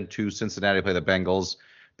Bills heading to Cincinnati to play the Bengals.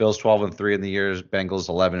 Bills 12-3 in the years. Bengals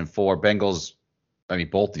 11-4. Bengals, I mean,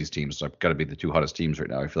 both these teams have got to be the two hottest teams right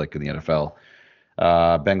now, I feel like, in the NFL.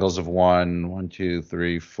 Bengals have won 1, 2,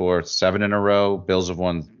 3, 4, 7 in a row. Bills have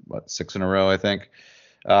won, 6 in a row, I think.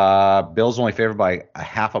 Bills only favored by a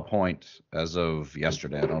half a point as of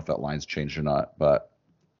yesterday. I don't know if that line's changed or not, but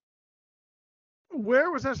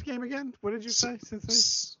Where was this game again? What did you say? Cincinnati?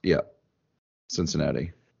 Yeah,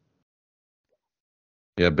 Cincinnati.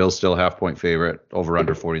 Yeah, Bills still half-point favorite, over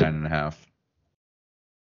under 49.5.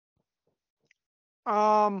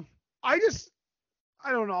 I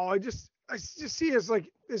don't know. I just see it as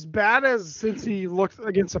like as bad as since he looked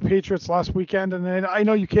against the Patriots last weekend, and then I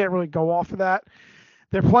know you can't really go off of that.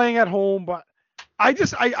 They're playing at home, but I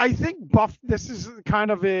think this is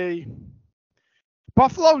kind of a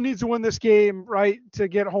Buffalo needs to win this game, right, to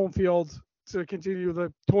get home field, to continue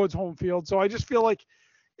towards home field. So I just feel like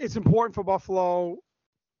it's important for Buffalo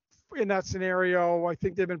in that scenario. I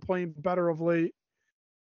think they've been playing better of late.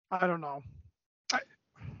 I don't know.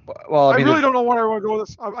 Well, I really don't know where I want to go with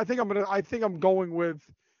this. I think I'm going with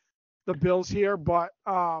the Bills here, but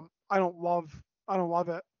I don't love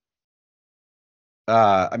it.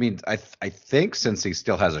 I mean, I think since he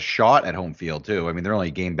still has a shot at home field too. I mean, they're only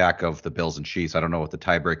a game back of the Bills and Chiefs. I don't know what the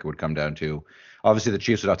tiebreaker would come down to. Obviously, the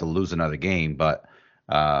Chiefs would have to lose another game, but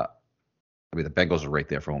I mean, the Bengals are right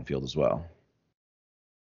there for home field as well.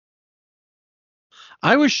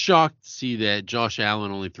 I was shocked to see that Josh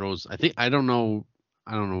Allen only throws. I don't know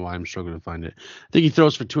why I'm struggling to find it. I think he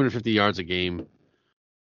throws for 250 yards a game,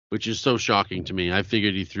 which is so shocking to me. I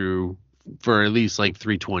figured he threw for at least like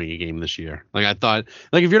 320 a game this year. Like I thought,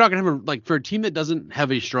 like if you're not gonna have for a team that doesn't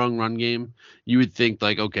have a strong run game, you would think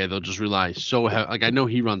like, okay, they'll just rely so like I know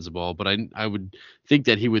he runs the ball, but I would think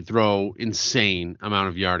that he would throw insane amount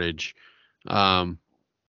of yardage.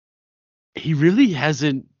 He really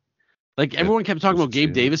hasn't. Like everyone kept talking about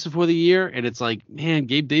Gabe Davis before the year, and it's like, man,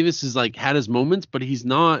 Gabe Davis is like had his moments, but he's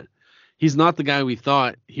not he's not the guy we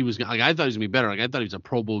thought he was. Like, I thought he was gonna be better. Like, I thought he was a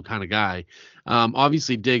Pro Bowl kind of guy.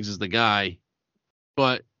 Obviously Diggs is the guy,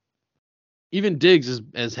 but even Diggs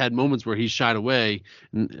has had moments where he's shied away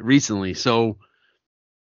recently. So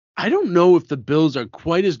I don't know if the Bills are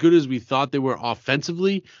quite as good as we thought they were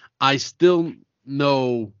offensively. I still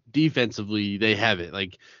know defensively they have it.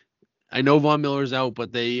 Like, I know Von Miller's out,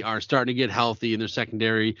 but they are starting to get healthy in their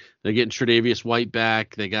secondary. They're getting Tre'Davious White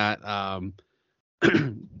back. They got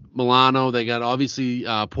Milano. They got obviously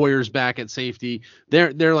Poyer's back at safety.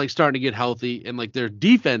 They're like starting to get healthy, and like their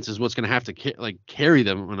defense is what's going to have to carry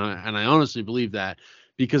them. And I honestly believe that,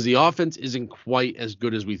 because the offense isn't quite as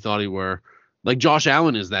good as we thought they were. Like, Josh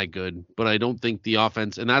Allen is that good, but I don't think the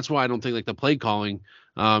offense, and that's why I don't think like the play calling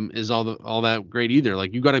is all that great either.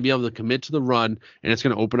 Like, you got to be able to commit to the run, and it's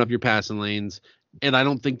going to open up your passing lanes. And I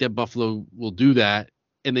don't think that Buffalo will do that.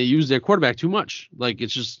 And they use their quarterback too much. Like,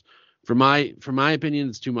 it's just, for my opinion,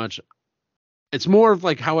 it's too much. It's more of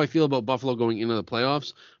like how I feel about Buffalo going into the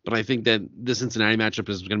playoffs, but I think that the Cincinnati matchup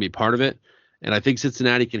is going to be part of it. And I think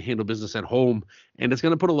Cincinnati can handle business at home, and it's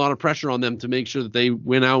going to put a lot of pressure on them to make sure that they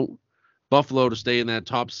win out Buffalo to stay in that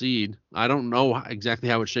top seed. I don't know exactly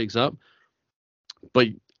how it shakes up, but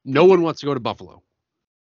no one wants to go to Buffalo.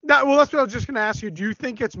 Well, that's what I was just going to ask you. Do you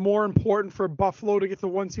think it's more important for Buffalo to get the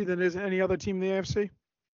 1 seed than it is any other team in the AFC?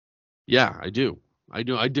 Yeah, I do. I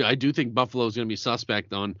do think Buffalo is going to be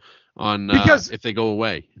suspect on if they go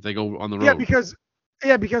away, if they go on the road.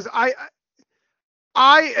 Yeah, because I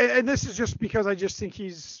and this is just because I just think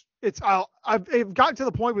I've gotten to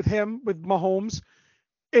the point with him, with Mahomes.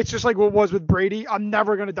 It's just like what it was with Brady. I'm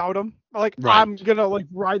never going to doubt him. Like, right. I'm going to like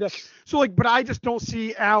ride that. So like, but I just don't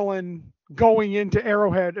see Allen going into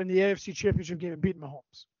Arrowhead in the AFC Championship game and beating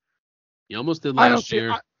Mahomes. He almost did last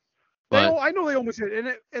year. I know they almost did,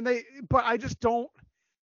 but I just don't.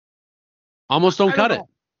 Almost don't cut it.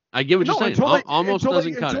 I get what you're saying. Almost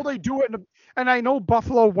doesn't cut it. Until they do it. And I know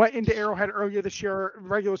Buffalo went into Arrowhead earlier this year,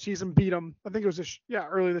 regular season, beat them. I think it was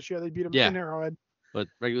earlier this year they beat them in Arrowhead. But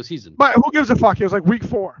regular season. But who gives a fuck? It was like week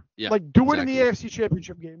 4. Yeah, like, do it in the AFC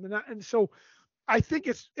Championship game. And so I think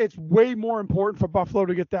it's way more important for Buffalo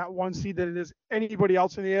to get that 1 seed than it is anybody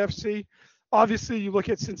else in the AFC. Obviously, you look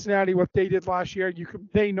at Cincinnati, what they did last year.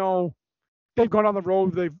 They know they've gone on the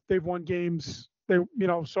road. They've won games.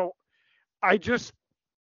 So I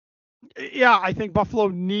think Buffalo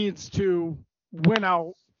needs to win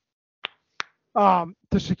out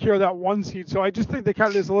to secure that 1 seed. So I just think they kind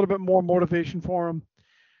of, there's a little bit more motivation for them.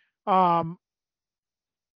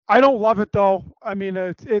 I don't love it though. I mean,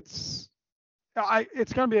 it's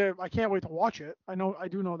gonna be I can't wait to watch it. I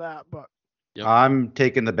do know that, but yep. I'm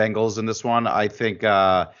taking the Bengals in this one. I think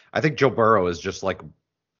Joe Burrow is just like,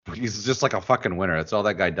 he's just like a fucking winner. That's all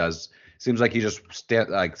that guy does. Seems like he just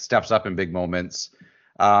steps up in big moments.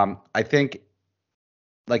 I think,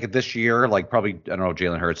 like, this year, like, probably, I don't know,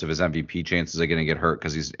 Jalen Hurts, if his MVP chances are going to get hurt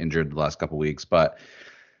because he's injured the last couple weeks. But,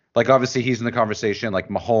 like, obviously he's in the conversation. Like,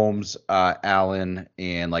 Mahomes, Allen,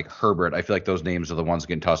 and, like, Herbert, I feel like those names are the ones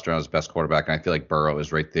getting tossed around as best quarterback. And I feel like Burrow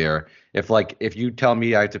is right there. If you tell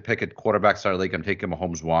me I have to pick a quarterback side of the league, I'm taking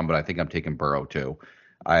Mahomes 1, but I think I'm taking Burrow 2.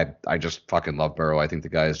 I just fucking love Burrow. I think the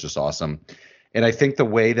guy is just awesome. And I think the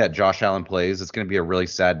way that Josh Allen plays, it's going to be a really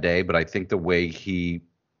sad day, but I think the way he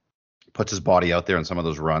puts his body out there in some of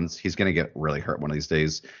those runs, he's going to get really hurt one of these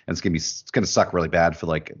days. And it's going to suck really bad for,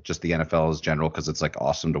 like, just the NFL as general, because it's, like,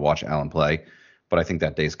 awesome to watch Allen play. But I think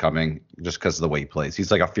that day's coming just because of the way he plays.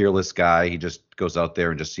 He's like a fearless guy. He just goes out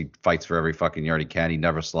there and he fights for every fucking yard he can. He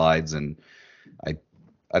never slides. And I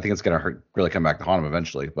think it's going to really come back to haunt him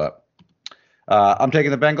eventually. But I'm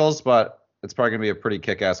taking the Bengals, but it's probably going to be a pretty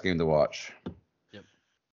kick-ass game to watch. Yep.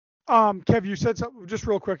 Kev, you said something just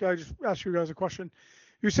real quick. I just asked you guys a question.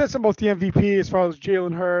 You said something about the MVP as far as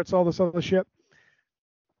Jalen Hurts, all this other shit.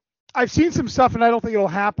 I've seen some stuff, and I don't think it'll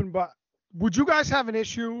happen, but would you guys have an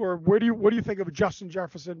issue, or what do you think of Justin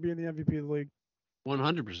Jefferson being the MVP of the league?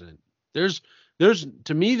 100%. There's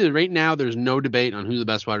to me, right now, there's no debate on who the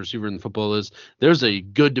best wide receiver in football is. There's a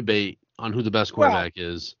good debate on who the best quarterback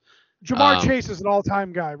is. Jamar Chase is an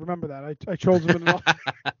all-time guy. Remember that. I chose him in all.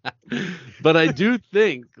 But I do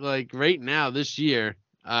think, like, right now, this year,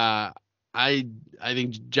 I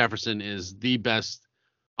think Jefferson is the best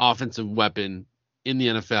offensive weapon in the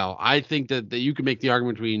NFL. I think that you can make the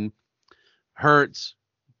argument between Hurts,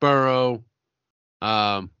 Burrow,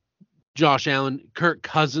 Josh Allen, Kirk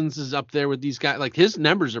Cousins is up there with these guys. Like, his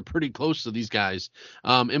numbers are pretty close to these guys.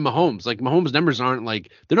 And Mahomes, like, Mahomes' numbers aren't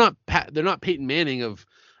like, they're not Peyton Manning of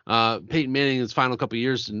his final couple of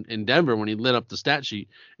years in Denver when he lit up the stat sheet.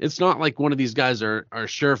 It's not like one of these guys are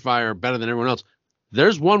surefire, better than everyone else.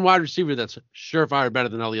 There's one wide receiver that's surefire better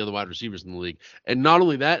than all the other wide receivers in the league. And not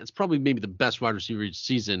only that, it's probably maybe the best wide receiver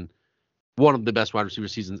season, one of the best wide receiver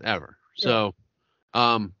seasons ever. So,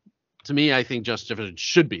 to me, I think Justin Jefferson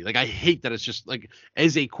should be. Like, I hate that it's just, like,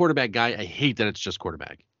 as a quarterback guy, I hate that it's just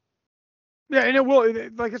quarterback. Yeah, and it will.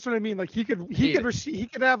 Like, that's what I mean. Like, he could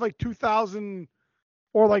have, like, 2,000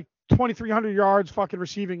 or, like, 2,300 yards fucking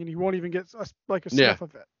receiving, and he won't even get, a sniff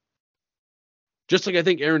of it. Just like I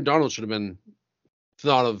think Aaron Donald should have been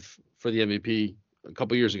thought of for the MVP a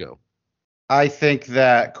couple years ago. I think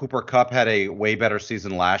that Cooper Kupp had a way better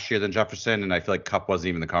season last year than Jefferson, and I feel like Kupp wasn't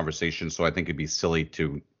even in the conversation, so I think it'd be silly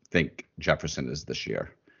to think Jefferson is this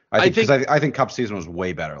year. I think Kupp's season was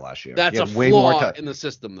way better last year. That's a flaw in the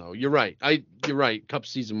system, though. You're right. You're right. Kupp's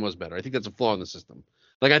season was better. I think that's a flaw in the system.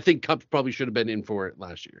 Like, I think Kupp probably should have been in for it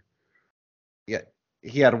last year. Yeah,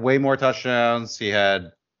 he had way more touchdowns. He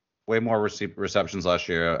had way more receptions last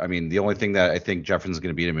year. I mean, the only thing that I think Jefferson's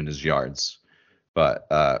going to beat him in is yards, but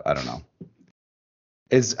I don't know.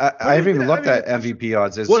 I haven't even looked at MVP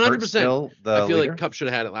odds. Is 100% still the I feel leader? Like Kupp should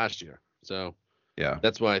have had it last year. So yeah,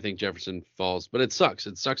 that's why I think Jefferson falls. But it sucks.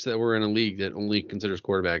 It sucks that we're in a league that only considers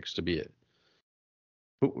quarterbacks to be it.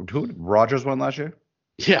 Who Rodgers won last year?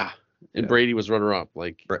 Yeah, and Brady was runner up.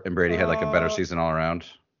 Like, and Brady had like a better season all around.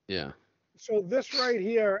 Yeah. So this right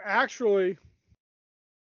here, actually.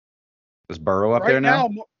 Is Burrow up there now?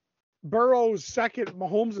 Burrow's second.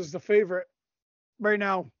 Mahomes is the favorite right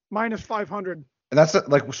now, minus 500. And that's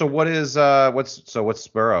like, so what is what's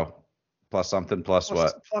Burrow? Plus something, plus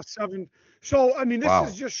what? Plus 7. So I mean,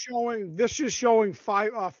 this is showing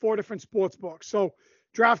 4 different sports books. So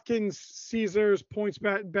DraftKings, Caesars,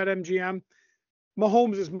 PointsBet, BetMGM.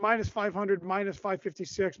 Mahomes is minus 500, minus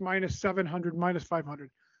 556, minus 700, minus 500.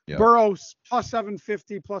 Yeah. Burrow's plus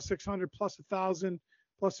 750, plus 600, plus 1,000.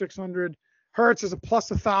 Plus 600. Hurts is a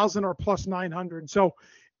plus 1,000 or plus 900. So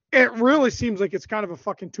it really seems like it's kind of a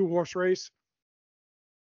fucking 2-horse race.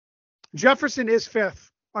 Jefferson is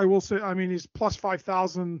 5th. I will say. I mean, he's plus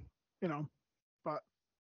 5,000. But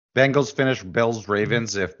Bengals finish Bills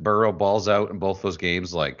Ravens. If Burrow balls out in both those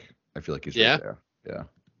games, like I feel like he's right there. Yeah.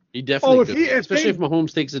 He definitely. Especially if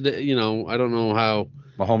Mahomes takes it. I don't know how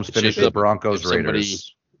Mahomes finishes Broncos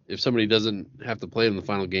Raiders. If somebody doesn't have to play in the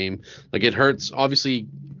final game, like it hurts. Obviously,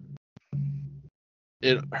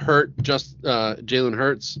 it hurt just Jalen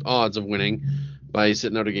Hurts' odds of winning by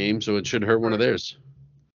sitting out a game, so it should hurt one of theirs.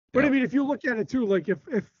 But I mean, if you look at it too, like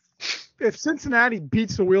if Cincinnati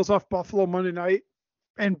beats the wheels off Buffalo Monday night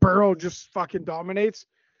and Burrow just fucking dominates,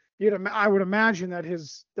 I would imagine that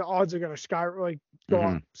the odds are going to go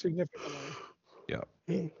up significantly.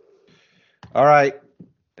 Yeah. All right,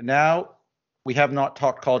 now. We have not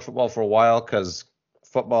talked college football for a while because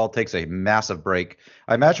football takes a massive break.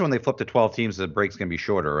 I imagine when they flip to 12 teams, the break's going to be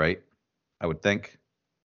shorter, right? I would think.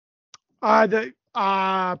 Probably.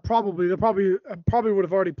 They probably would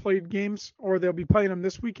have already played games, or they'll be playing them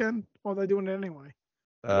this weekend. Or they're doing it anyway.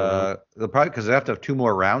 They'll probably because they have to have 2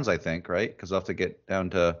 more rounds, I think, right? Because they'll have to get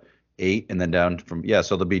down to 8 and then down from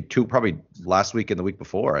So there'll be 2 probably last week and the week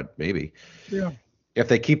before, maybe. Yeah. If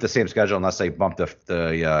they keep the same schedule, unless they bump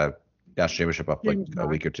the National Championship up like a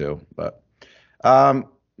week or 2. But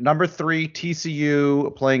number 3,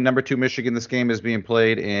 TCU playing number 2 Michigan. This game is being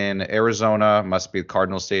played in Arizona. Must be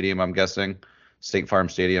Cardinal Stadium, I'm guessing. State Farm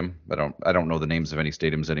Stadium. I don't know the names of any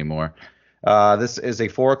stadiums anymore. This is a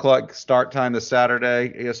 4:00 start time this Saturday.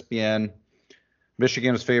 ESPN.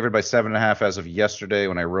 Michigan is favored by 7.5 as of yesterday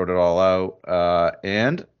when I wrote it all out.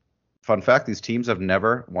 And fun fact: these teams have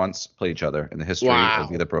never once played each other in the history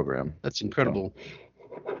of either program. That's incredible.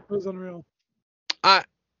 It was unreal.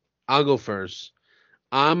 I'll go first.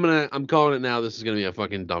 I'm calling it now. This is gonna be a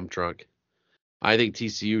fucking dump truck. I think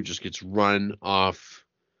TCU just gets run off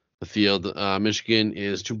the field. Michigan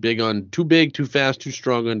is too big, too fast, too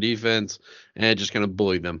strong on defense, and just kind of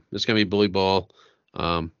bully them. It's gonna be bully ball.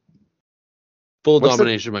 Full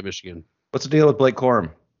domination by Michigan. What's the deal with Blake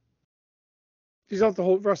Corum? He's out the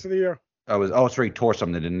whole rest of the year. It's right. He tore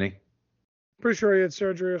something, didn't he? Pretty sure he had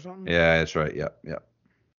surgery or something. Yeah, that's right. Yeah.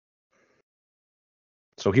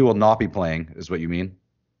 So he will not be playing, is what you mean?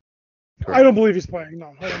 Correct. I don't believe he's playing.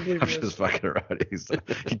 No, I don't believe I'm just fucking around.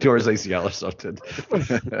 He tore his ACL or something.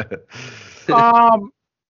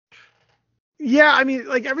 Yeah, I mean,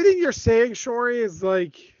 like everything you're saying, Shory, is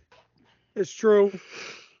like, it's true.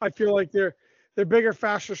 I feel like they're bigger,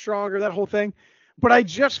 faster, stronger, that whole thing. But I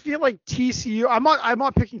just feel like TCU. I'm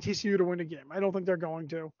not picking TCU to win a game. I don't think they're going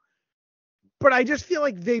to. But I just feel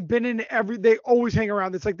like they've been in they always hang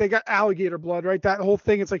around. It's like they got alligator blood, right? That whole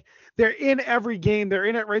thing. It's like they're in every game. They're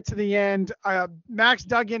in it right to the end. Max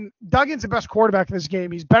Duggan's the best quarterback in this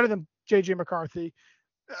game. He's better than J.J. McCarthy.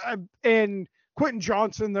 And Quentin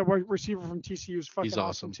Johnson, the receiver from TCU, is fucking He's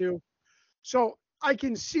awesome awesome. too. So I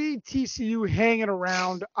can see TCU hanging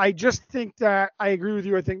around. I just think that I agree with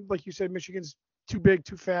you. I think, like you said, Michigan's too big,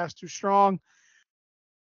 too fast, too strong.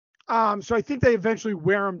 So I think they eventually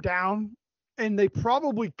wear them down, and they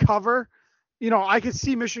probably cover. I could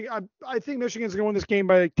see Michigan. I think Michigan's going to win this game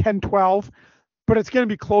by like 10-12, but it's going to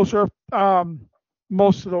be closer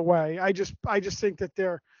most of the way. I just think that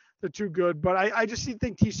they're too good. But I just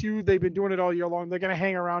think TCU, they've been doing it all year long. They're going to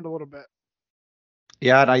hang around a little bit.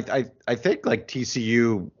 Yeah, and I think like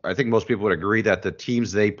TCU, I think most people would agree that the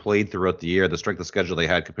teams they played throughout the year, the strength of schedule they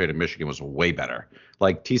had compared to Michigan was way better.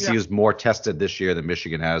 Like TCU is more tested this year than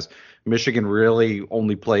Michigan has. Michigan really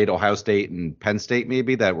only played Ohio State and Penn State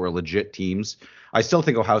maybe that were legit teams. I still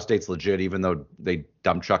think Ohio State's legit, even though they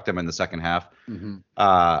dump trucked them in the second half. Mm-hmm.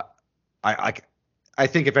 I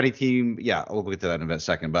think if any team, we'll get to that in a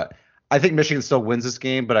second, but I think Michigan still wins this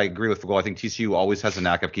game, but I agree with Fogel. I think TCU always has a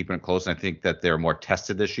knack of keeping it close, and I think that they're more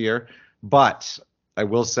tested this year. But I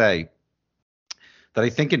will say that I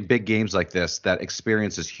think in big games like this, that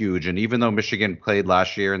experience is huge. And even though Michigan played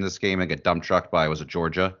last year in this game and get dump trucked by, was it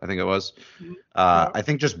Georgia? I think it was. I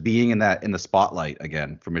think just being in the spotlight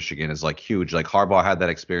again for Michigan is like huge. Like Harbaugh had that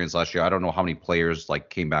experience last year. I don't know how many players like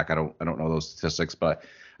came back. I don't know those statistics, but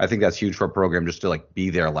I think that's huge for a program just to like be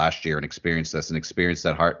there last year and experience this and experience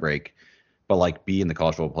that heartbreak, but like be in the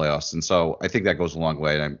college football playoffs. And so I think that goes a long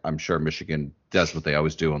way. And I'm sure Michigan does what they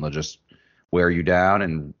always do, and they'll just wear you down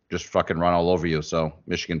and just fucking run all over you. So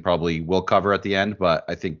Michigan probably will cover at the end, but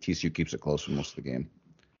I think TCU keeps it close for most of the game.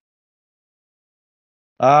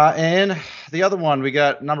 And the other one, we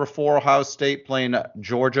got number 4 Ohio State playing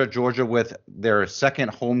Georgia. Georgia with their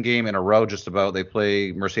second home game in a row, just about. They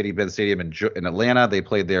play Mercedes-Benz Stadium in Atlanta. They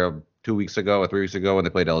played there 2 weeks ago or 3 weeks ago when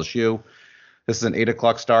they played LSU. This is an 8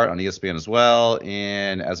 o'clock start on ESPN as well.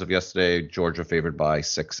 And as of yesterday, Georgia favored by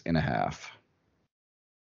 6.5.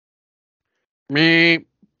 Beep,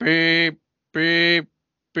 beep, beep,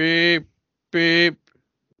 beep, beep.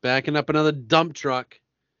 Backing up another dump truck.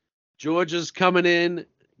 Georgia's coming in,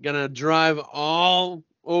 gonna drive all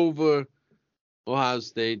over Ohio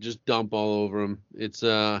State, just dump all over them. It's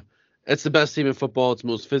the best team in football. It's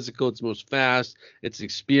most physical. It's most fast. It's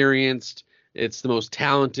experienced. It's the most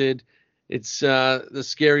talented. It's the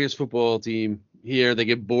scariest football team here. They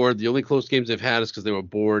get bored. The only close games they've had is because they were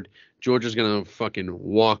bored. Georgia's gonna fucking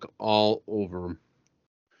walk all over them.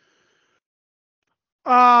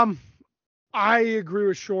 I agree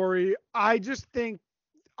with Shorey.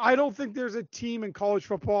 I don't think there's a team in college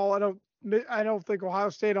football. I don't think Ohio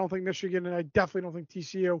State. I don't think Michigan, and I definitely don't think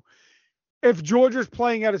TCU. If Georgia's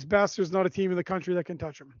playing at its best, there's not a team in the country that can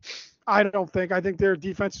touch them. I don't think. I think their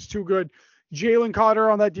defense is too good. Jalen Carter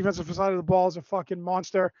on that defensive side of the ball is a fucking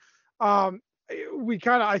monster. We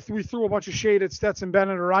threw a bunch of shade at Stetson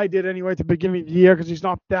Bennett, or I did anyway, at the beginning of the year because he's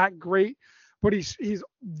not that great, but he's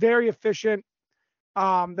very efficient.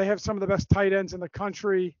 They have some of the best tight ends in the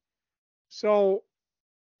country. So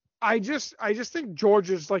I just think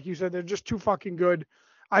Georgia's, like you said, they're just too fucking good.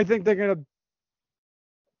 I think they're going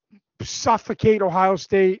to suffocate Ohio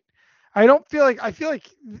State. I feel like,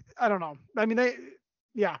 I don't know. I mean,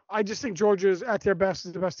 I just think Georgia is at their best,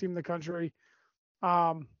 is the best team in the country.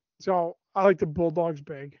 So I like the Bulldogs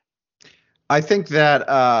big. I think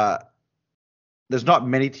that there's not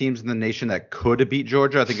many teams in the nation that could beat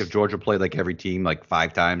Georgia. I think if Georgia played like every team like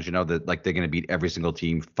 5 times, that like they're going to beat every single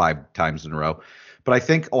team 5 times in a row. But I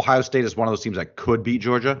think Ohio State is one of those teams that could beat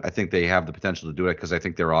Georgia. I think they have the potential to do it because I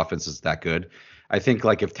think their offense is that good. I think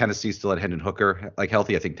like if Tennessee still had Hendon Hooker like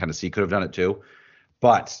healthy, I think Tennessee could have done it too.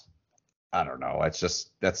 But I don't know.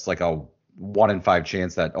 That's like a 1 in 5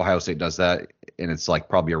 chance that Ohio State does that, and it's like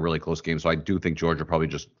probably a really close game. So I do think Georgia probably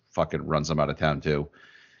just fucking runs them out of town too,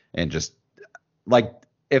 and just like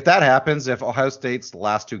if that happens, if Ohio State's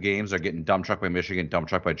last 2 games are getting dump trucked by Michigan, dump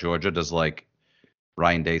trucked by Georgia, does like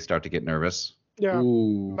Ryan Day start to get nervous? Yeah,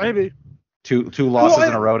 Ooh. maybe. Two losses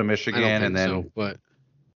in a row to Michigan, and then so, but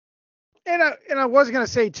and I was gonna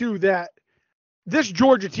say too that this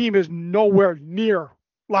Georgia team is nowhere near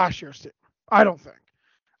last year's team. I don't think.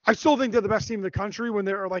 I still think they're the best team in the country when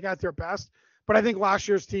they're like at their best, but I think last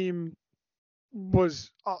year's team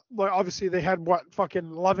was like obviously they had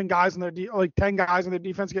fucking 11 guys in their 10 guys in their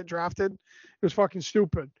defense get drafted. It was fucking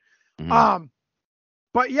stupid. Mhm.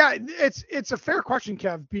 But yeah, it's a fair question,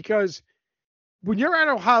 Kev, because when you're at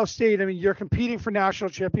Ohio State, I mean, you're competing for national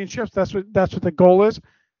championships. That's what the goal is.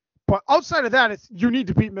 But outside of that, you need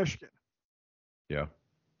to beat Michigan. Yeah.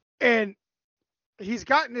 And he's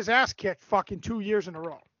gotten his ass kicked fucking 2 years in a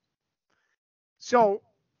row. So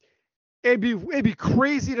it'd be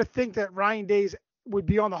crazy to think that Ryan Days would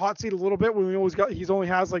be on the hot seat a little bit when he's only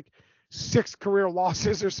has like 6 career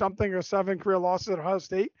losses or something, or 7 career losses at Ohio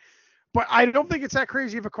State. But I don't think it's that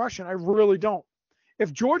crazy of a question. I really don't.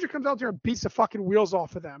 If Georgia comes out there and beats the fucking wheels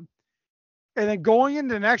off of them, and then going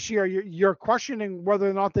into next year, you're questioning whether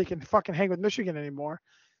or not they can fucking hang with Michigan anymore.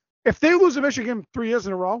 If they lose to Michigan 3 years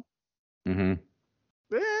in a row, Mm-hmm.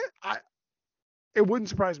 It wouldn't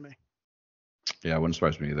surprise me. Yeah, it wouldn't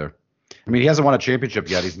surprise me either. I mean, he hasn't won a championship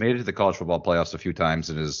yet. He's made it to the college football playoffs a few times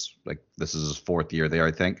in this is his 4th year there,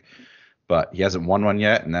 I think. But he hasn't won one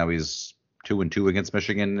yet, and now he's 2-2 against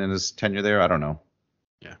Michigan in his tenure there. I don't know.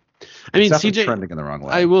 Yeah, I mean, it's CJ, trending in the wrong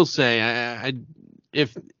way. I will say,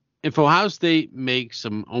 if Ohio State makes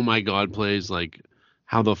some oh my god plays, like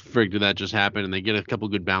how the frig did that just happen, and they get a couple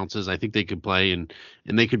good bounces, I think they could play and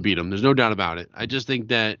they could beat them. There's no doubt about it. I just think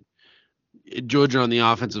that Georgia on the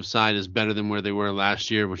offensive side is better than where they were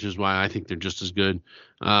last year, which is why I think they're just as good.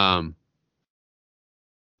 I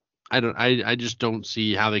just don't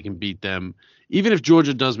see how they can beat them. Even if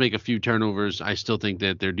Georgia does make a few turnovers, I still think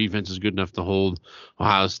that their defense is good enough to hold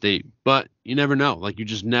Ohio State. But you never know. Like, you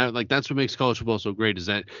just never, like, that's what makes college football so great, is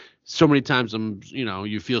that so many times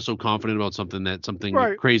you feel so confident about something that something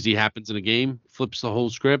crazy happens in a game, flips the whole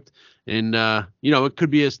script. And, it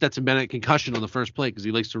could be a Stetson Bennett concussion on the first play because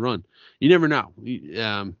he likes to run. You never know.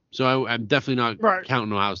 So I'm definitely not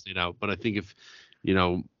counting Ohio State out. But I think if,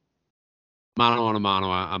 mano a mano,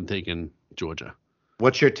 I'm taking Georgia.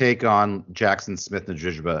 What's your take on Jackson Smith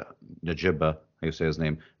Najibba, how you say his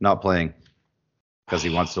name, not playing because he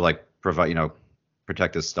wants to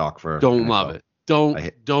protect his stock for? Don't love it.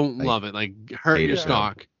 Don't love it. Like, hurt your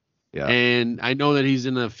stock. Yeah. And I know that he's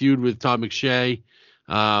in a feud with Todd McShay.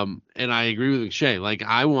 And I agree with McShay. Like,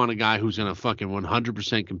 I want a guy who's gonna fucking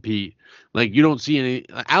 100% compete. Like, you don't see any.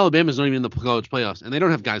 Alabama's not even in the college playoffs, and they don't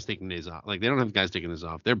have guys taking days off. Like, they don't have guys taking this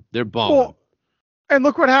off. They're balling. Well, and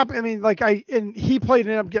look what happened. I mean, he played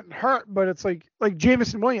and ended up getting hurt, but it's like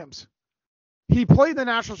Jamison Williams. He played the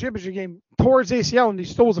national championship game towards ACL, and he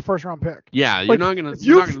still was a first-round pick. Yeah, you're not gonna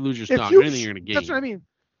lose your stock. Anything you're gonna gain. That's what I mean.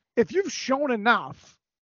 If you've shown enough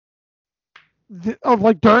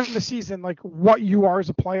of during the season, what you are as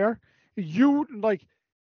a player, you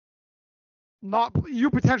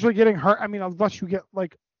potentially getting hurt. I mean, unless you get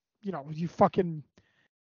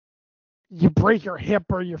you break your hip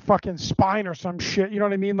or your fucking spine or some shit. You know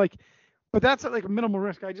what I mean? But that's a minimal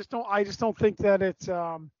risk. I just don't think that it's.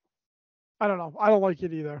 I don't know. I don't like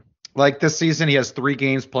it either. Like, this season, he has 3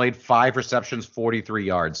 games played, 5 receptions, 43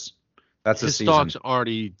 yards. That's his season.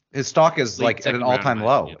 His stock is at an all-time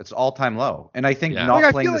low. Yeah. It's all-time low. And I think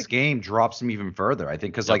not playing this game drops him even further. I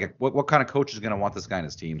think because what kind of coach is going to want this guy in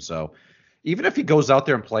his team? So even if he goes out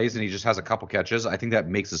there and plays and he just has a couple catches, I think that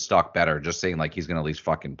makes his stock better. Just saying he's going to at least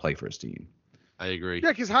fucking play for his team. I agree. Yeah,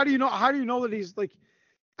 because how do you know that he's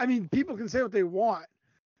I mean, people can say what they want,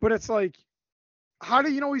 but it's how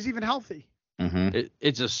do you know he's even healthy? Mm-hmm.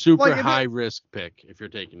 It's a super high risk pick if you're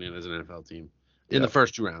taking it as an NFL team in the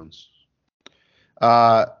first 2 rounds.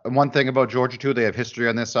 One thing about Georgia too, they have history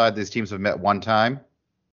on this side. These teams have met one time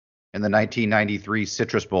in the 1993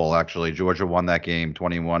 Citrus Bowl. Actually, Georgia won that game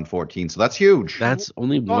 21-14. So that's huge. That's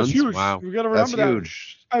only once. Huge. Wow. We got to remember that's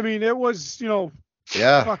huge. I mean, it was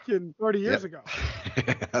fucking 30 years ago.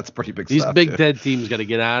 That's pretty big these stuff. These Big Ten teams got to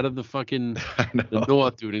get out of the fucking the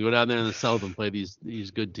North, dude, and go down there in the South and play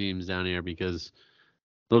these good teams down here, because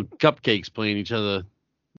little cupcakes playing each other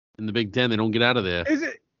in the Big Ten. They don't get out of there.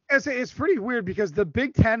 It's pretty weird because the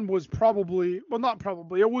Big Ten was it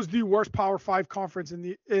was the worst Power 5 conference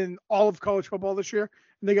in all of college football this year,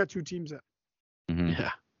 and they got 2 teams in. Mm-hmm.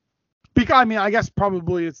 Yeah. Because I guess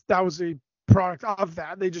probably that was a product of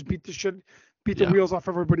that. They just beat the wheels off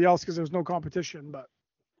everybody else because there was no competition. But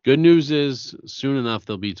good news is, soon enough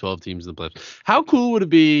there'll be 12 teams in the playoffs. How cool would it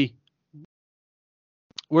be?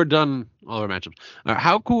 We're done all our matchups.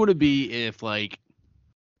 How cool would it be if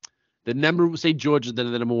the number, say Georgia, the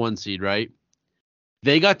number 1 seed, right?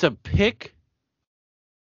 They got to pick.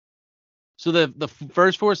 So the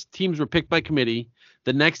first 4 teams were picked by committee.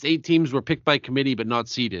 The next 8 teams were picked by committee but not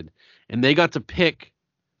seeded, and they got to pick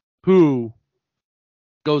who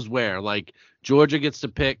goes where. Georgia gets to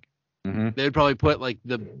pick. Mm-hmm. They'd probably put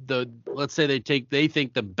the let's say they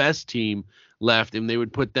think the best team left, and they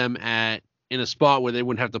would put them in a spot where they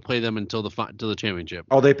wouldn't have to play them until the championship.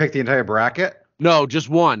 Oh, they picked the entire bracket? No, just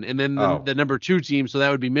one. And then the number 2 team, so that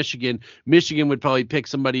would be Michigan. Michigan would probably pick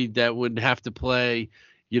somebody that would have to play,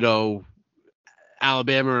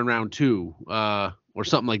 Alabama in round 2, or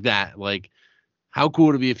something like that. How cool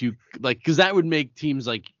would it be if you because that would make teams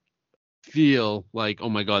feel oh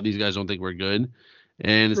my God, these guys don't think we're good.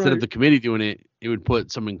 And instead of Right. the committee doing it, it would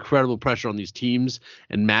put some incredible pressure on these teams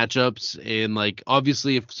and matchups. And like,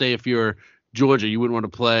 obviously, if you're Georgia, you wouldn't want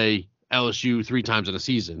to play LSU 3 times in a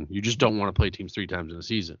season. You just don't want to play teams 3 times in a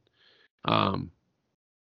season. I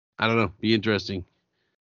don't know. Be interesting.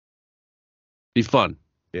 Be fun.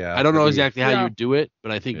 Yeah. I don't know maybe- exactly how you Yeah. would do it,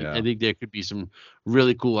 but I think Yeah. there could be some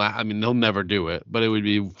really cool. I mean, they'll never do it, but it would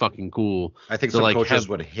be fucking cool. I think to, some like, coaches have-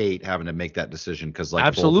 would hate having to make that decision because like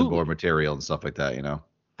Absolutely. bulletin board material and stuff like that, you know.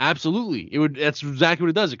 Absolutely, it would. That's exactly what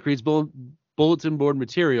it does. It creates bulletin board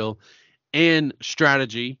material and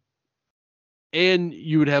strategy, and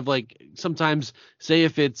you would have like sometimes say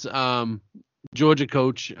if it's Georgia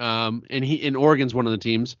coach and Oregon's one of the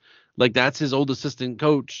teams. Like that's his old assistant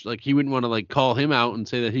coach. Like he wouldn't want to like call him out and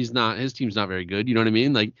say that his team's not very good. You know what I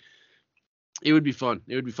mean? Like it would be fun.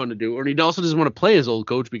 It would be fun to do. Or he also doesn't want to play his old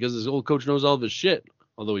coach because his old coach knows all of his shit.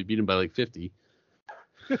 Although he beat him by like 50.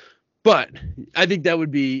 But I think that would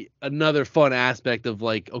be another fun aspect of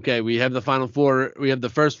like, okay, we have the final 4, we have the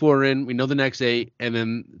first 4 in, we know the next 8, and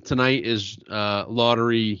then tonight is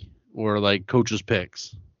lottery or like coaches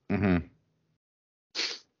picks. Mm-hmm.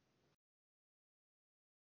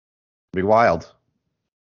 Be wild.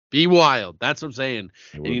 Be wild. That's what I'm saying.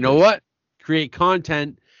 It And would you know be. what? Create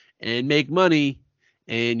content and make money,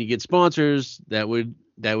 and you get sponsors that would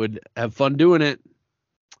have fun doing it.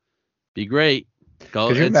 Be great.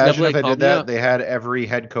 Could you imagine if they call did me that? up. They had every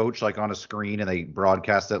head coach like on a screen and they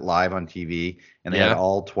broadcast it live on TV, and they had Yeah.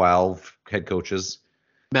 all 12 head coaches.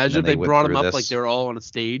 Imagine and if they they went brought them through up this. like they were all on a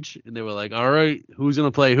stage, and they were like, "All right, who's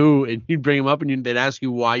gonna play who?" And you'd bring them up, and they'd ask you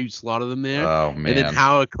why you slaughtered them there, Oh man. and then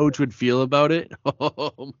how a coach would feel about it.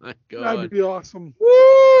 Oh my That'd god! be awesome.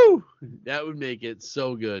 Woo! That would make it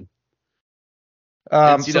so good.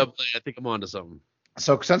 NCAA, so, I think I'm onto something.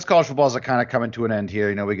 so since college footballs are kind of coming to an end here,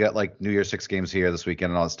 you know, we got like New Year's 6 games here this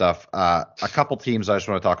weekend and all that stuff. A couple teams I just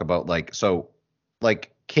want to talk about, like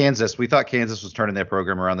Kansas. We thought Kansas was turning their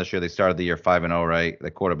program around this year. They started the year 5-0, right? The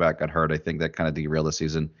quarterback got hurt. I think that kind of derailed the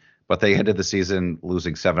season. But they ended the season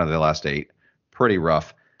losing 7 of their last 8. Pretty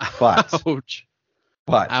rough. But Ouch.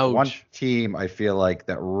 but Ouch. one team I feel like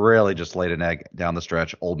that really just laid an egg down the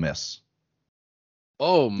stretch, Ole Miss.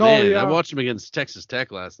 Oh man, yeah. I watched him against Texas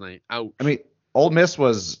Tech last night. Ouch. I mean, Ole Miss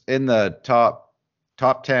was in the top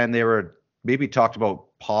 10. They were maybe talked about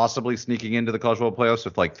possibly sneaking into the college football playoffs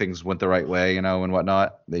if like things went the right way, you know, and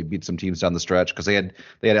whatnot. They beat some teams down the stretch because they had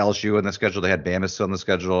LSU in the schedule, they had Bama still in the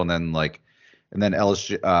schedule, and then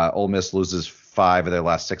LSU Ole Miss loses 5 of their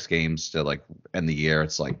last 6 games to like end the year.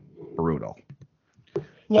 It's like brutal.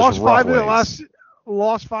 Lost rough 5 of the ways.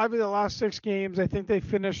 lost 5 of the last 6 games. I think they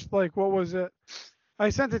finished like, what was it? I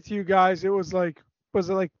sent it to you guys. It was it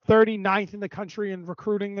like 39th in the country in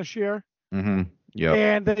recruiting this year? Mm-hmm. Yep.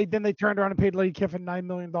 And they turned around and paid Lane Kiffin $9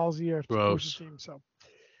 million a year to coach Gross. the team. So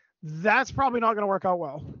that's probably not going to work out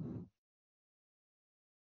well.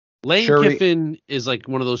 Lane Sure, Kiffin is like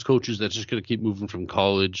one of those coaches that's just gonna keep moving from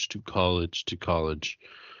college to college to college.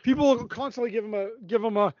 People will constantly give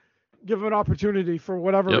him an opportunity for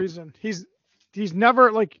whatever Yep. reason. He's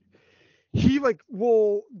never like he like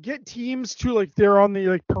will get teams to like they're on the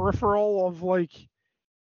like peripheral of like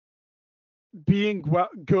being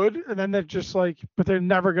good, and then they're just like, but they're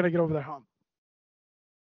never gonna get over their hump.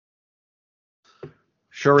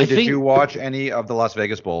 Shuri, I did think- you watch any of the Las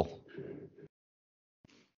Vegas Bowl?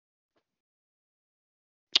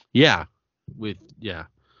 Yeah.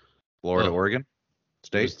 Florida, Oh. Oregon It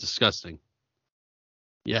was State? disgusting.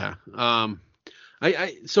 Yeah.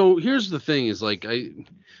 So here's the thing is like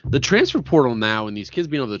the transfer portal now and these kids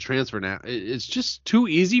being able to transfer now, it's just too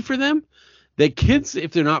easy for them. That kids,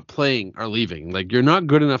 if they're not playing, are leaving. Like you're not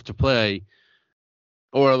good enough to play,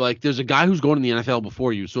 or like there's a guy who's going to the NFL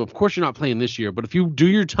before you, so of course you're not playing this year. But if you do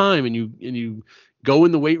your time and you go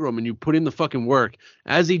in the weight room and you put in the fucking work,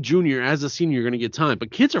 as a junior, as a senior, you're gonna get time.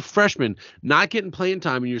 But kids are freshmen, not getting playing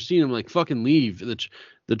time, and you're seeing them like fucking leave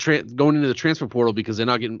going into the transfer portal because they're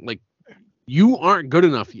not getting like. You aren't good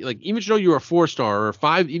enough. Like even though you're a 4-star or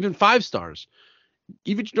 5, even 5 stars,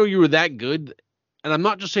 even though you were that good. And I'm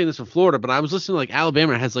not just saying this in Florida, but I was listening to like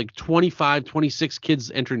Alabama has like 25, 26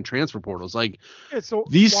 kids entering transfer portals. Like It's a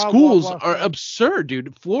these wild, schools wild, wild are thing. absurd,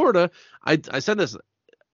 dude. Florida, I said this,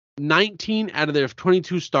 19 out of their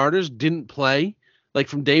 22 starters didn't play. Like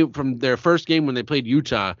from their first game when they played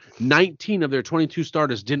Utah, 19 of their 22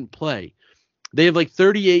 starters didn't play. They have like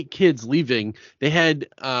 38 kids leaving. They had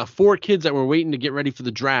 4 kids that were waiting to get ready for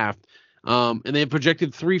the draft. And they have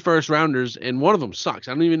projected 3 first-rounders, and one of them sucks.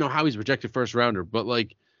 I don't even know how he's projected first-rounder, but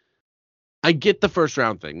like, I get the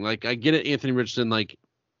first-round thing. Like, I get it, Anthony Richardson. Like,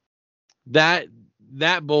 that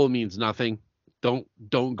bowl means nothing.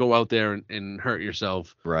 don't go out there and hurt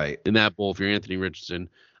yourself Right. in that bowl if you're Anthony Richardson.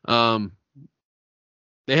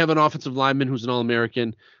 They have an offensive lineman who's an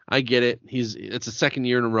All-American. I get it. It's a second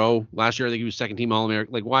year in a row. Last year I think he was second team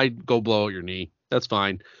All-American. Like, why go blow out your knee? That's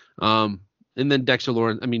fine. And then Dexter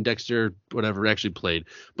whatever actually played.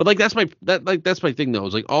 But like that's my thing though.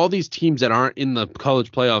 Is like all these teams that aren't in the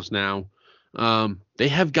college playoffs now, they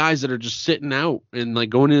have guys that are just sitting out and like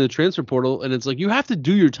going into the transfer portal, and it's like you have to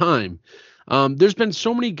do your time. There's been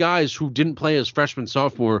so many guys who didn't play as freshman,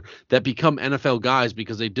 sophomore that become NFL guys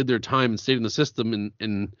because they did their time and stayed in the system,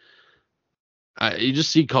 and you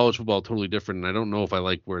just see college football totally different, and I don't know if I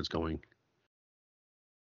like where it's going.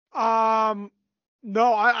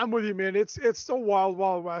 No, I'm with you, man. It's still wild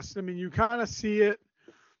west. I mean, you kind of see it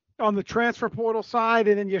on the transfer portal side,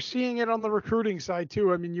 and then you're seeing it on the recruiting side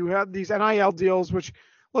too. I mean, you have these NIL deals, which,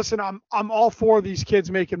 listen, I'm all for these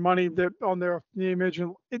kids making money on their name,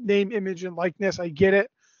 image, and likeness. I get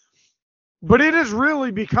it, but it is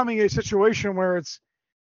really becoming a situation where it's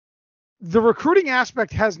the recruiting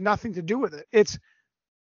aspect has nothing to do with it. It's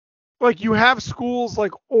like you have schools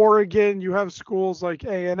like Oregon, you have schools like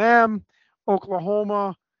A&M,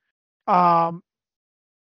 Oklahoma, UCLA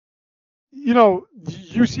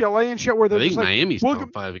and shit, where they're I think just like, Miami's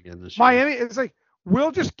top 5 again this year. Miami, it's like,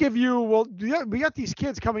 we'll just give you, we got these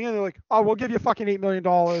kids coming in, they're like, oh, we'll give you fucking $8 million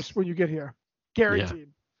when you get here. Guaranteed.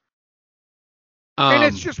 Yeah. And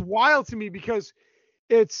it's just wild to me because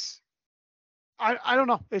it's, I don't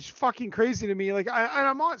know, it's fucking crazy to me. Like,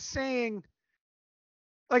 I'm not saying,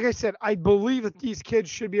 like I said, I believe that these kids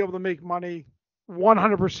should be able to make money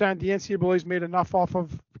 100%. The NCAA's made enough off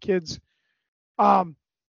of kids.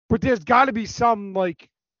 But there's got to be some, like,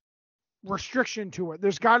 restriction to it.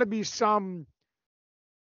 There's got to be some,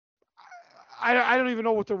 I don't even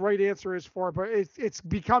know what the right answer is for it, but it's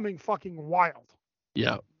becoming fucking wild.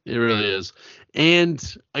 Yeah, it really is. And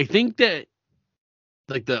I think that,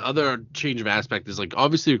 like, the other change of aspect is, like,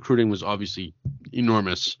 obviously recruiting was obviously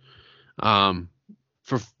enormous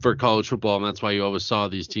for college football, and that's why you always saw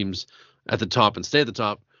these teams at the top and stay at the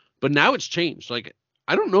top. But now it's changed. Like,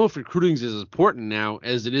 I don't know if recruiting is as important now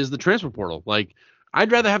as it is the transfer portal. Like,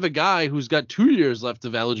 I'd rather have a guy who's got 2 years left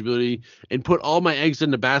of eligibility and put all my eggs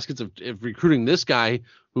into baskets of recruiting this guy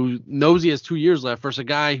who knows he has 2 years left versus a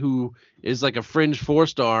guy who is like a fringe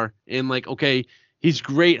 4-star and like, okay, he's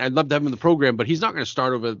great. I'd love to have him in the program, but he's not going to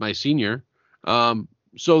start over my senior.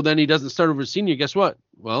 So then he doesn't start over senior. Guess what?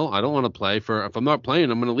 Well, I don't want to play if I'm not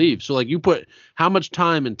playing, I'm going to leave. So like you put how much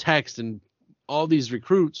time and text and all these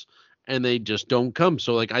recruits and they just don't come.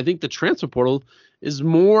 So like, I think the transfer portal is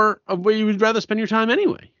more of where you would rather spend your time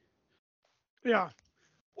anyway. Yeah.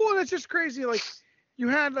 Well, it's just crazy. Like you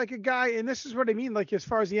had like a guy, and this is what I mean, like as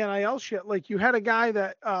far as the NIL shit, like you had a guy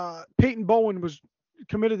that Peyton Bowen was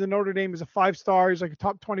committed to Notre Dame as a 5-star. He's like a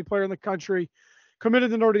top 20 player in the country,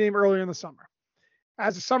 committed to Notre Dame earlier in the summer.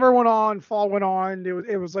 As the summer went on, fall went on,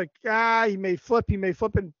 it was like, he may flip,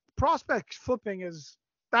 and prospect flipping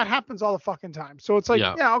that happens all the fucking time. So it's like,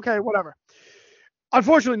 yeah, okay, whatever.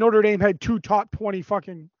 Unfortunately, Notre Dame had 2 top 20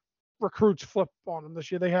 fucking recruits flip on them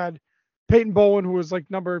this year. They had Peyton Bowen, who was like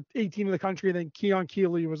number 18 in the country, and then Keon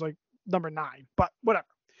Keeley was like number 9, but whatever.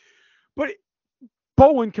 But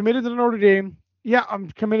Bowen committed to Notre Dame. Yeah, I'm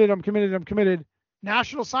committed.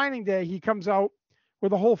 National Signing Day, he comes out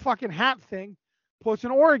with a whole fucking hat thing, puts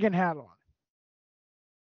an Oregon hat on.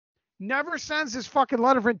 Never sends his fucking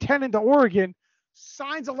letter of intent into Oregon,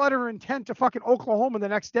 signs a letter of intent to fucking Oklahoma the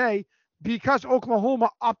next day because Oklahoma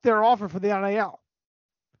upped their offer for the NIL.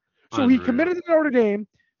 So he committed to Notre Dame,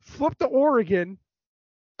 flipped to Oregon,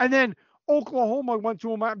 and then Oklahoma went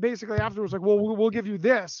to him basically afterwards like, well, we'll give you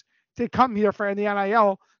this to come here for the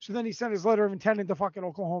NIL. So then he sent his letter of intent into fucking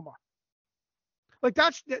Oklahoma. Like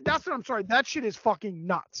that's what I'm sorry. That shit is fucking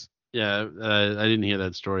nuts. Yeah, I didn't hear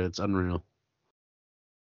that story. It's unreal.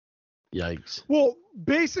 Yikes. Well,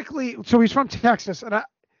 basically, so he's from Texas, and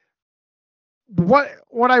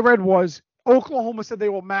what I read was Oklahoma said they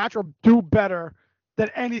will match or do better than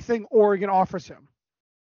anything Oregon offers him.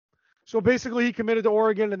 So basically, he committed to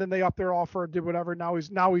Oregon, and then they upped their offer, did whatever. Now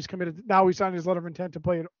he's committed. Now he signed his letter of intent to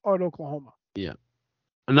play at Oklahoma. Yeah.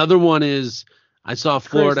 Another one is I saw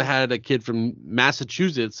Florida had a kid from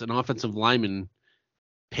Massachusetts, an offensive lineman,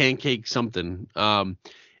 pancake something,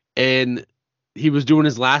 and he was doing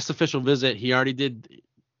his last official visit. He already did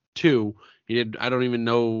 2. He did. I don't even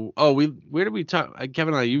know. Oh, where did we talk?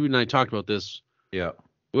 Kevin and you and I talked about this. Yeah.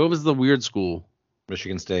 What was the weird school?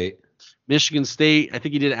 Michigan State. I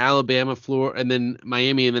think he did Alabama, Florida, and then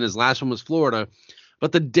Miami, and then his last one was Florida.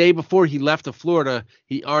 But the day before he left to Florida,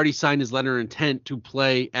 he already signed his letter of intent to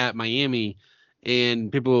play at Miami.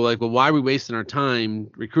 And people were like, well, why are we wasting our time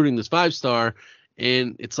recruiting this 5-star?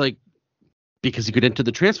 And it's like, because he could enter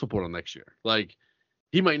the transfer portal next year. Like,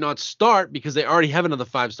 he might not start because they already have another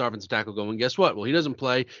 5-star offensive tackle going. Guess what? Well, he doesn't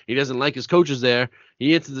play. He doesn't like his coaches there.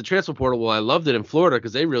 He enters the transfer portal. Well, I loved it in Florida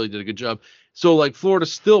because they really did a good job. So, like, Florida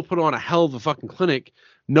still put on a hell of a fucking clinic,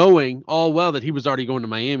 knowing all well that he was already going to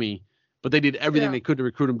Miami. But they did everything they could to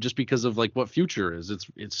recruit him just because of, like, what future is.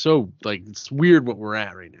 It's so, like, it's weird what we're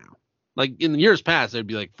at right now. Like, in the years past, they'd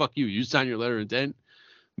be like, fuck you. You signed your letter of intent.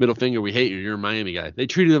 Middle finger, we hate you. You're a Miami guy. They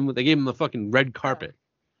treated him, they gave him the fucking red carpet.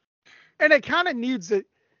 And it kind of needs it.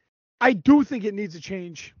 I do think it needs to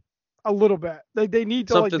change a little bit. They need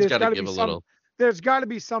to, Something's like, got to give a little. There's got to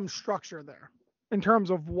be some structure there in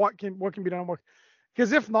terms of what can be done.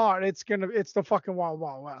 Because if not, it's the fucking wild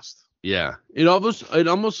west. Yeah, it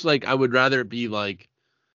almost like I would rather it be like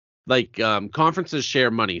conferences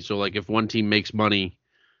share money. So like if one team makes money,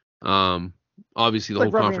 obviously the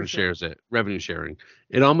Like whole conference shares it. Revenue sharing.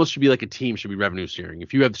 It almost should be like a team should be revenue sharing.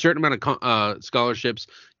 If you have a certain amount of scholarships,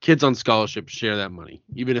 kids on scholarships share that money,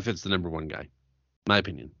 even if it's the number one guy. My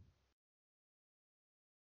opinion.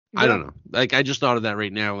 Yeah. I don't know. Like I just thought of that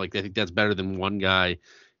right now. Like I think that's better than one guy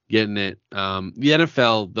getting it. The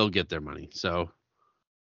NFL, they'll get their money. So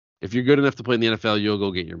if you're good enough to play in the NFL, you'll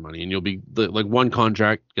go get your money, and you'll be like one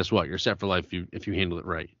contract. Guess what? You're set for life if you handle it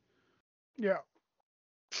right. Yeah.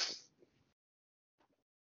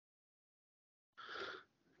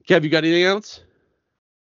 Kev, you got anything else?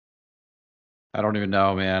 I don't even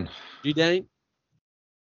know, man. G Danny?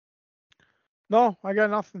 No, I got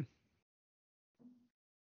nothing.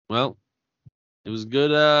 Well, it was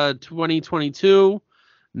good 2022.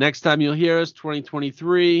 Next time you'll hear us,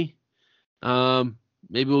 2023.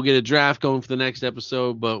 Maybe we'll get a draft going for the next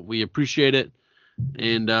episode, but we appreciate it.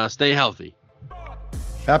 And stay healthy.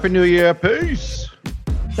 Happy New Year. Peace.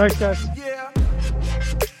 Thanks, guys. Yeah.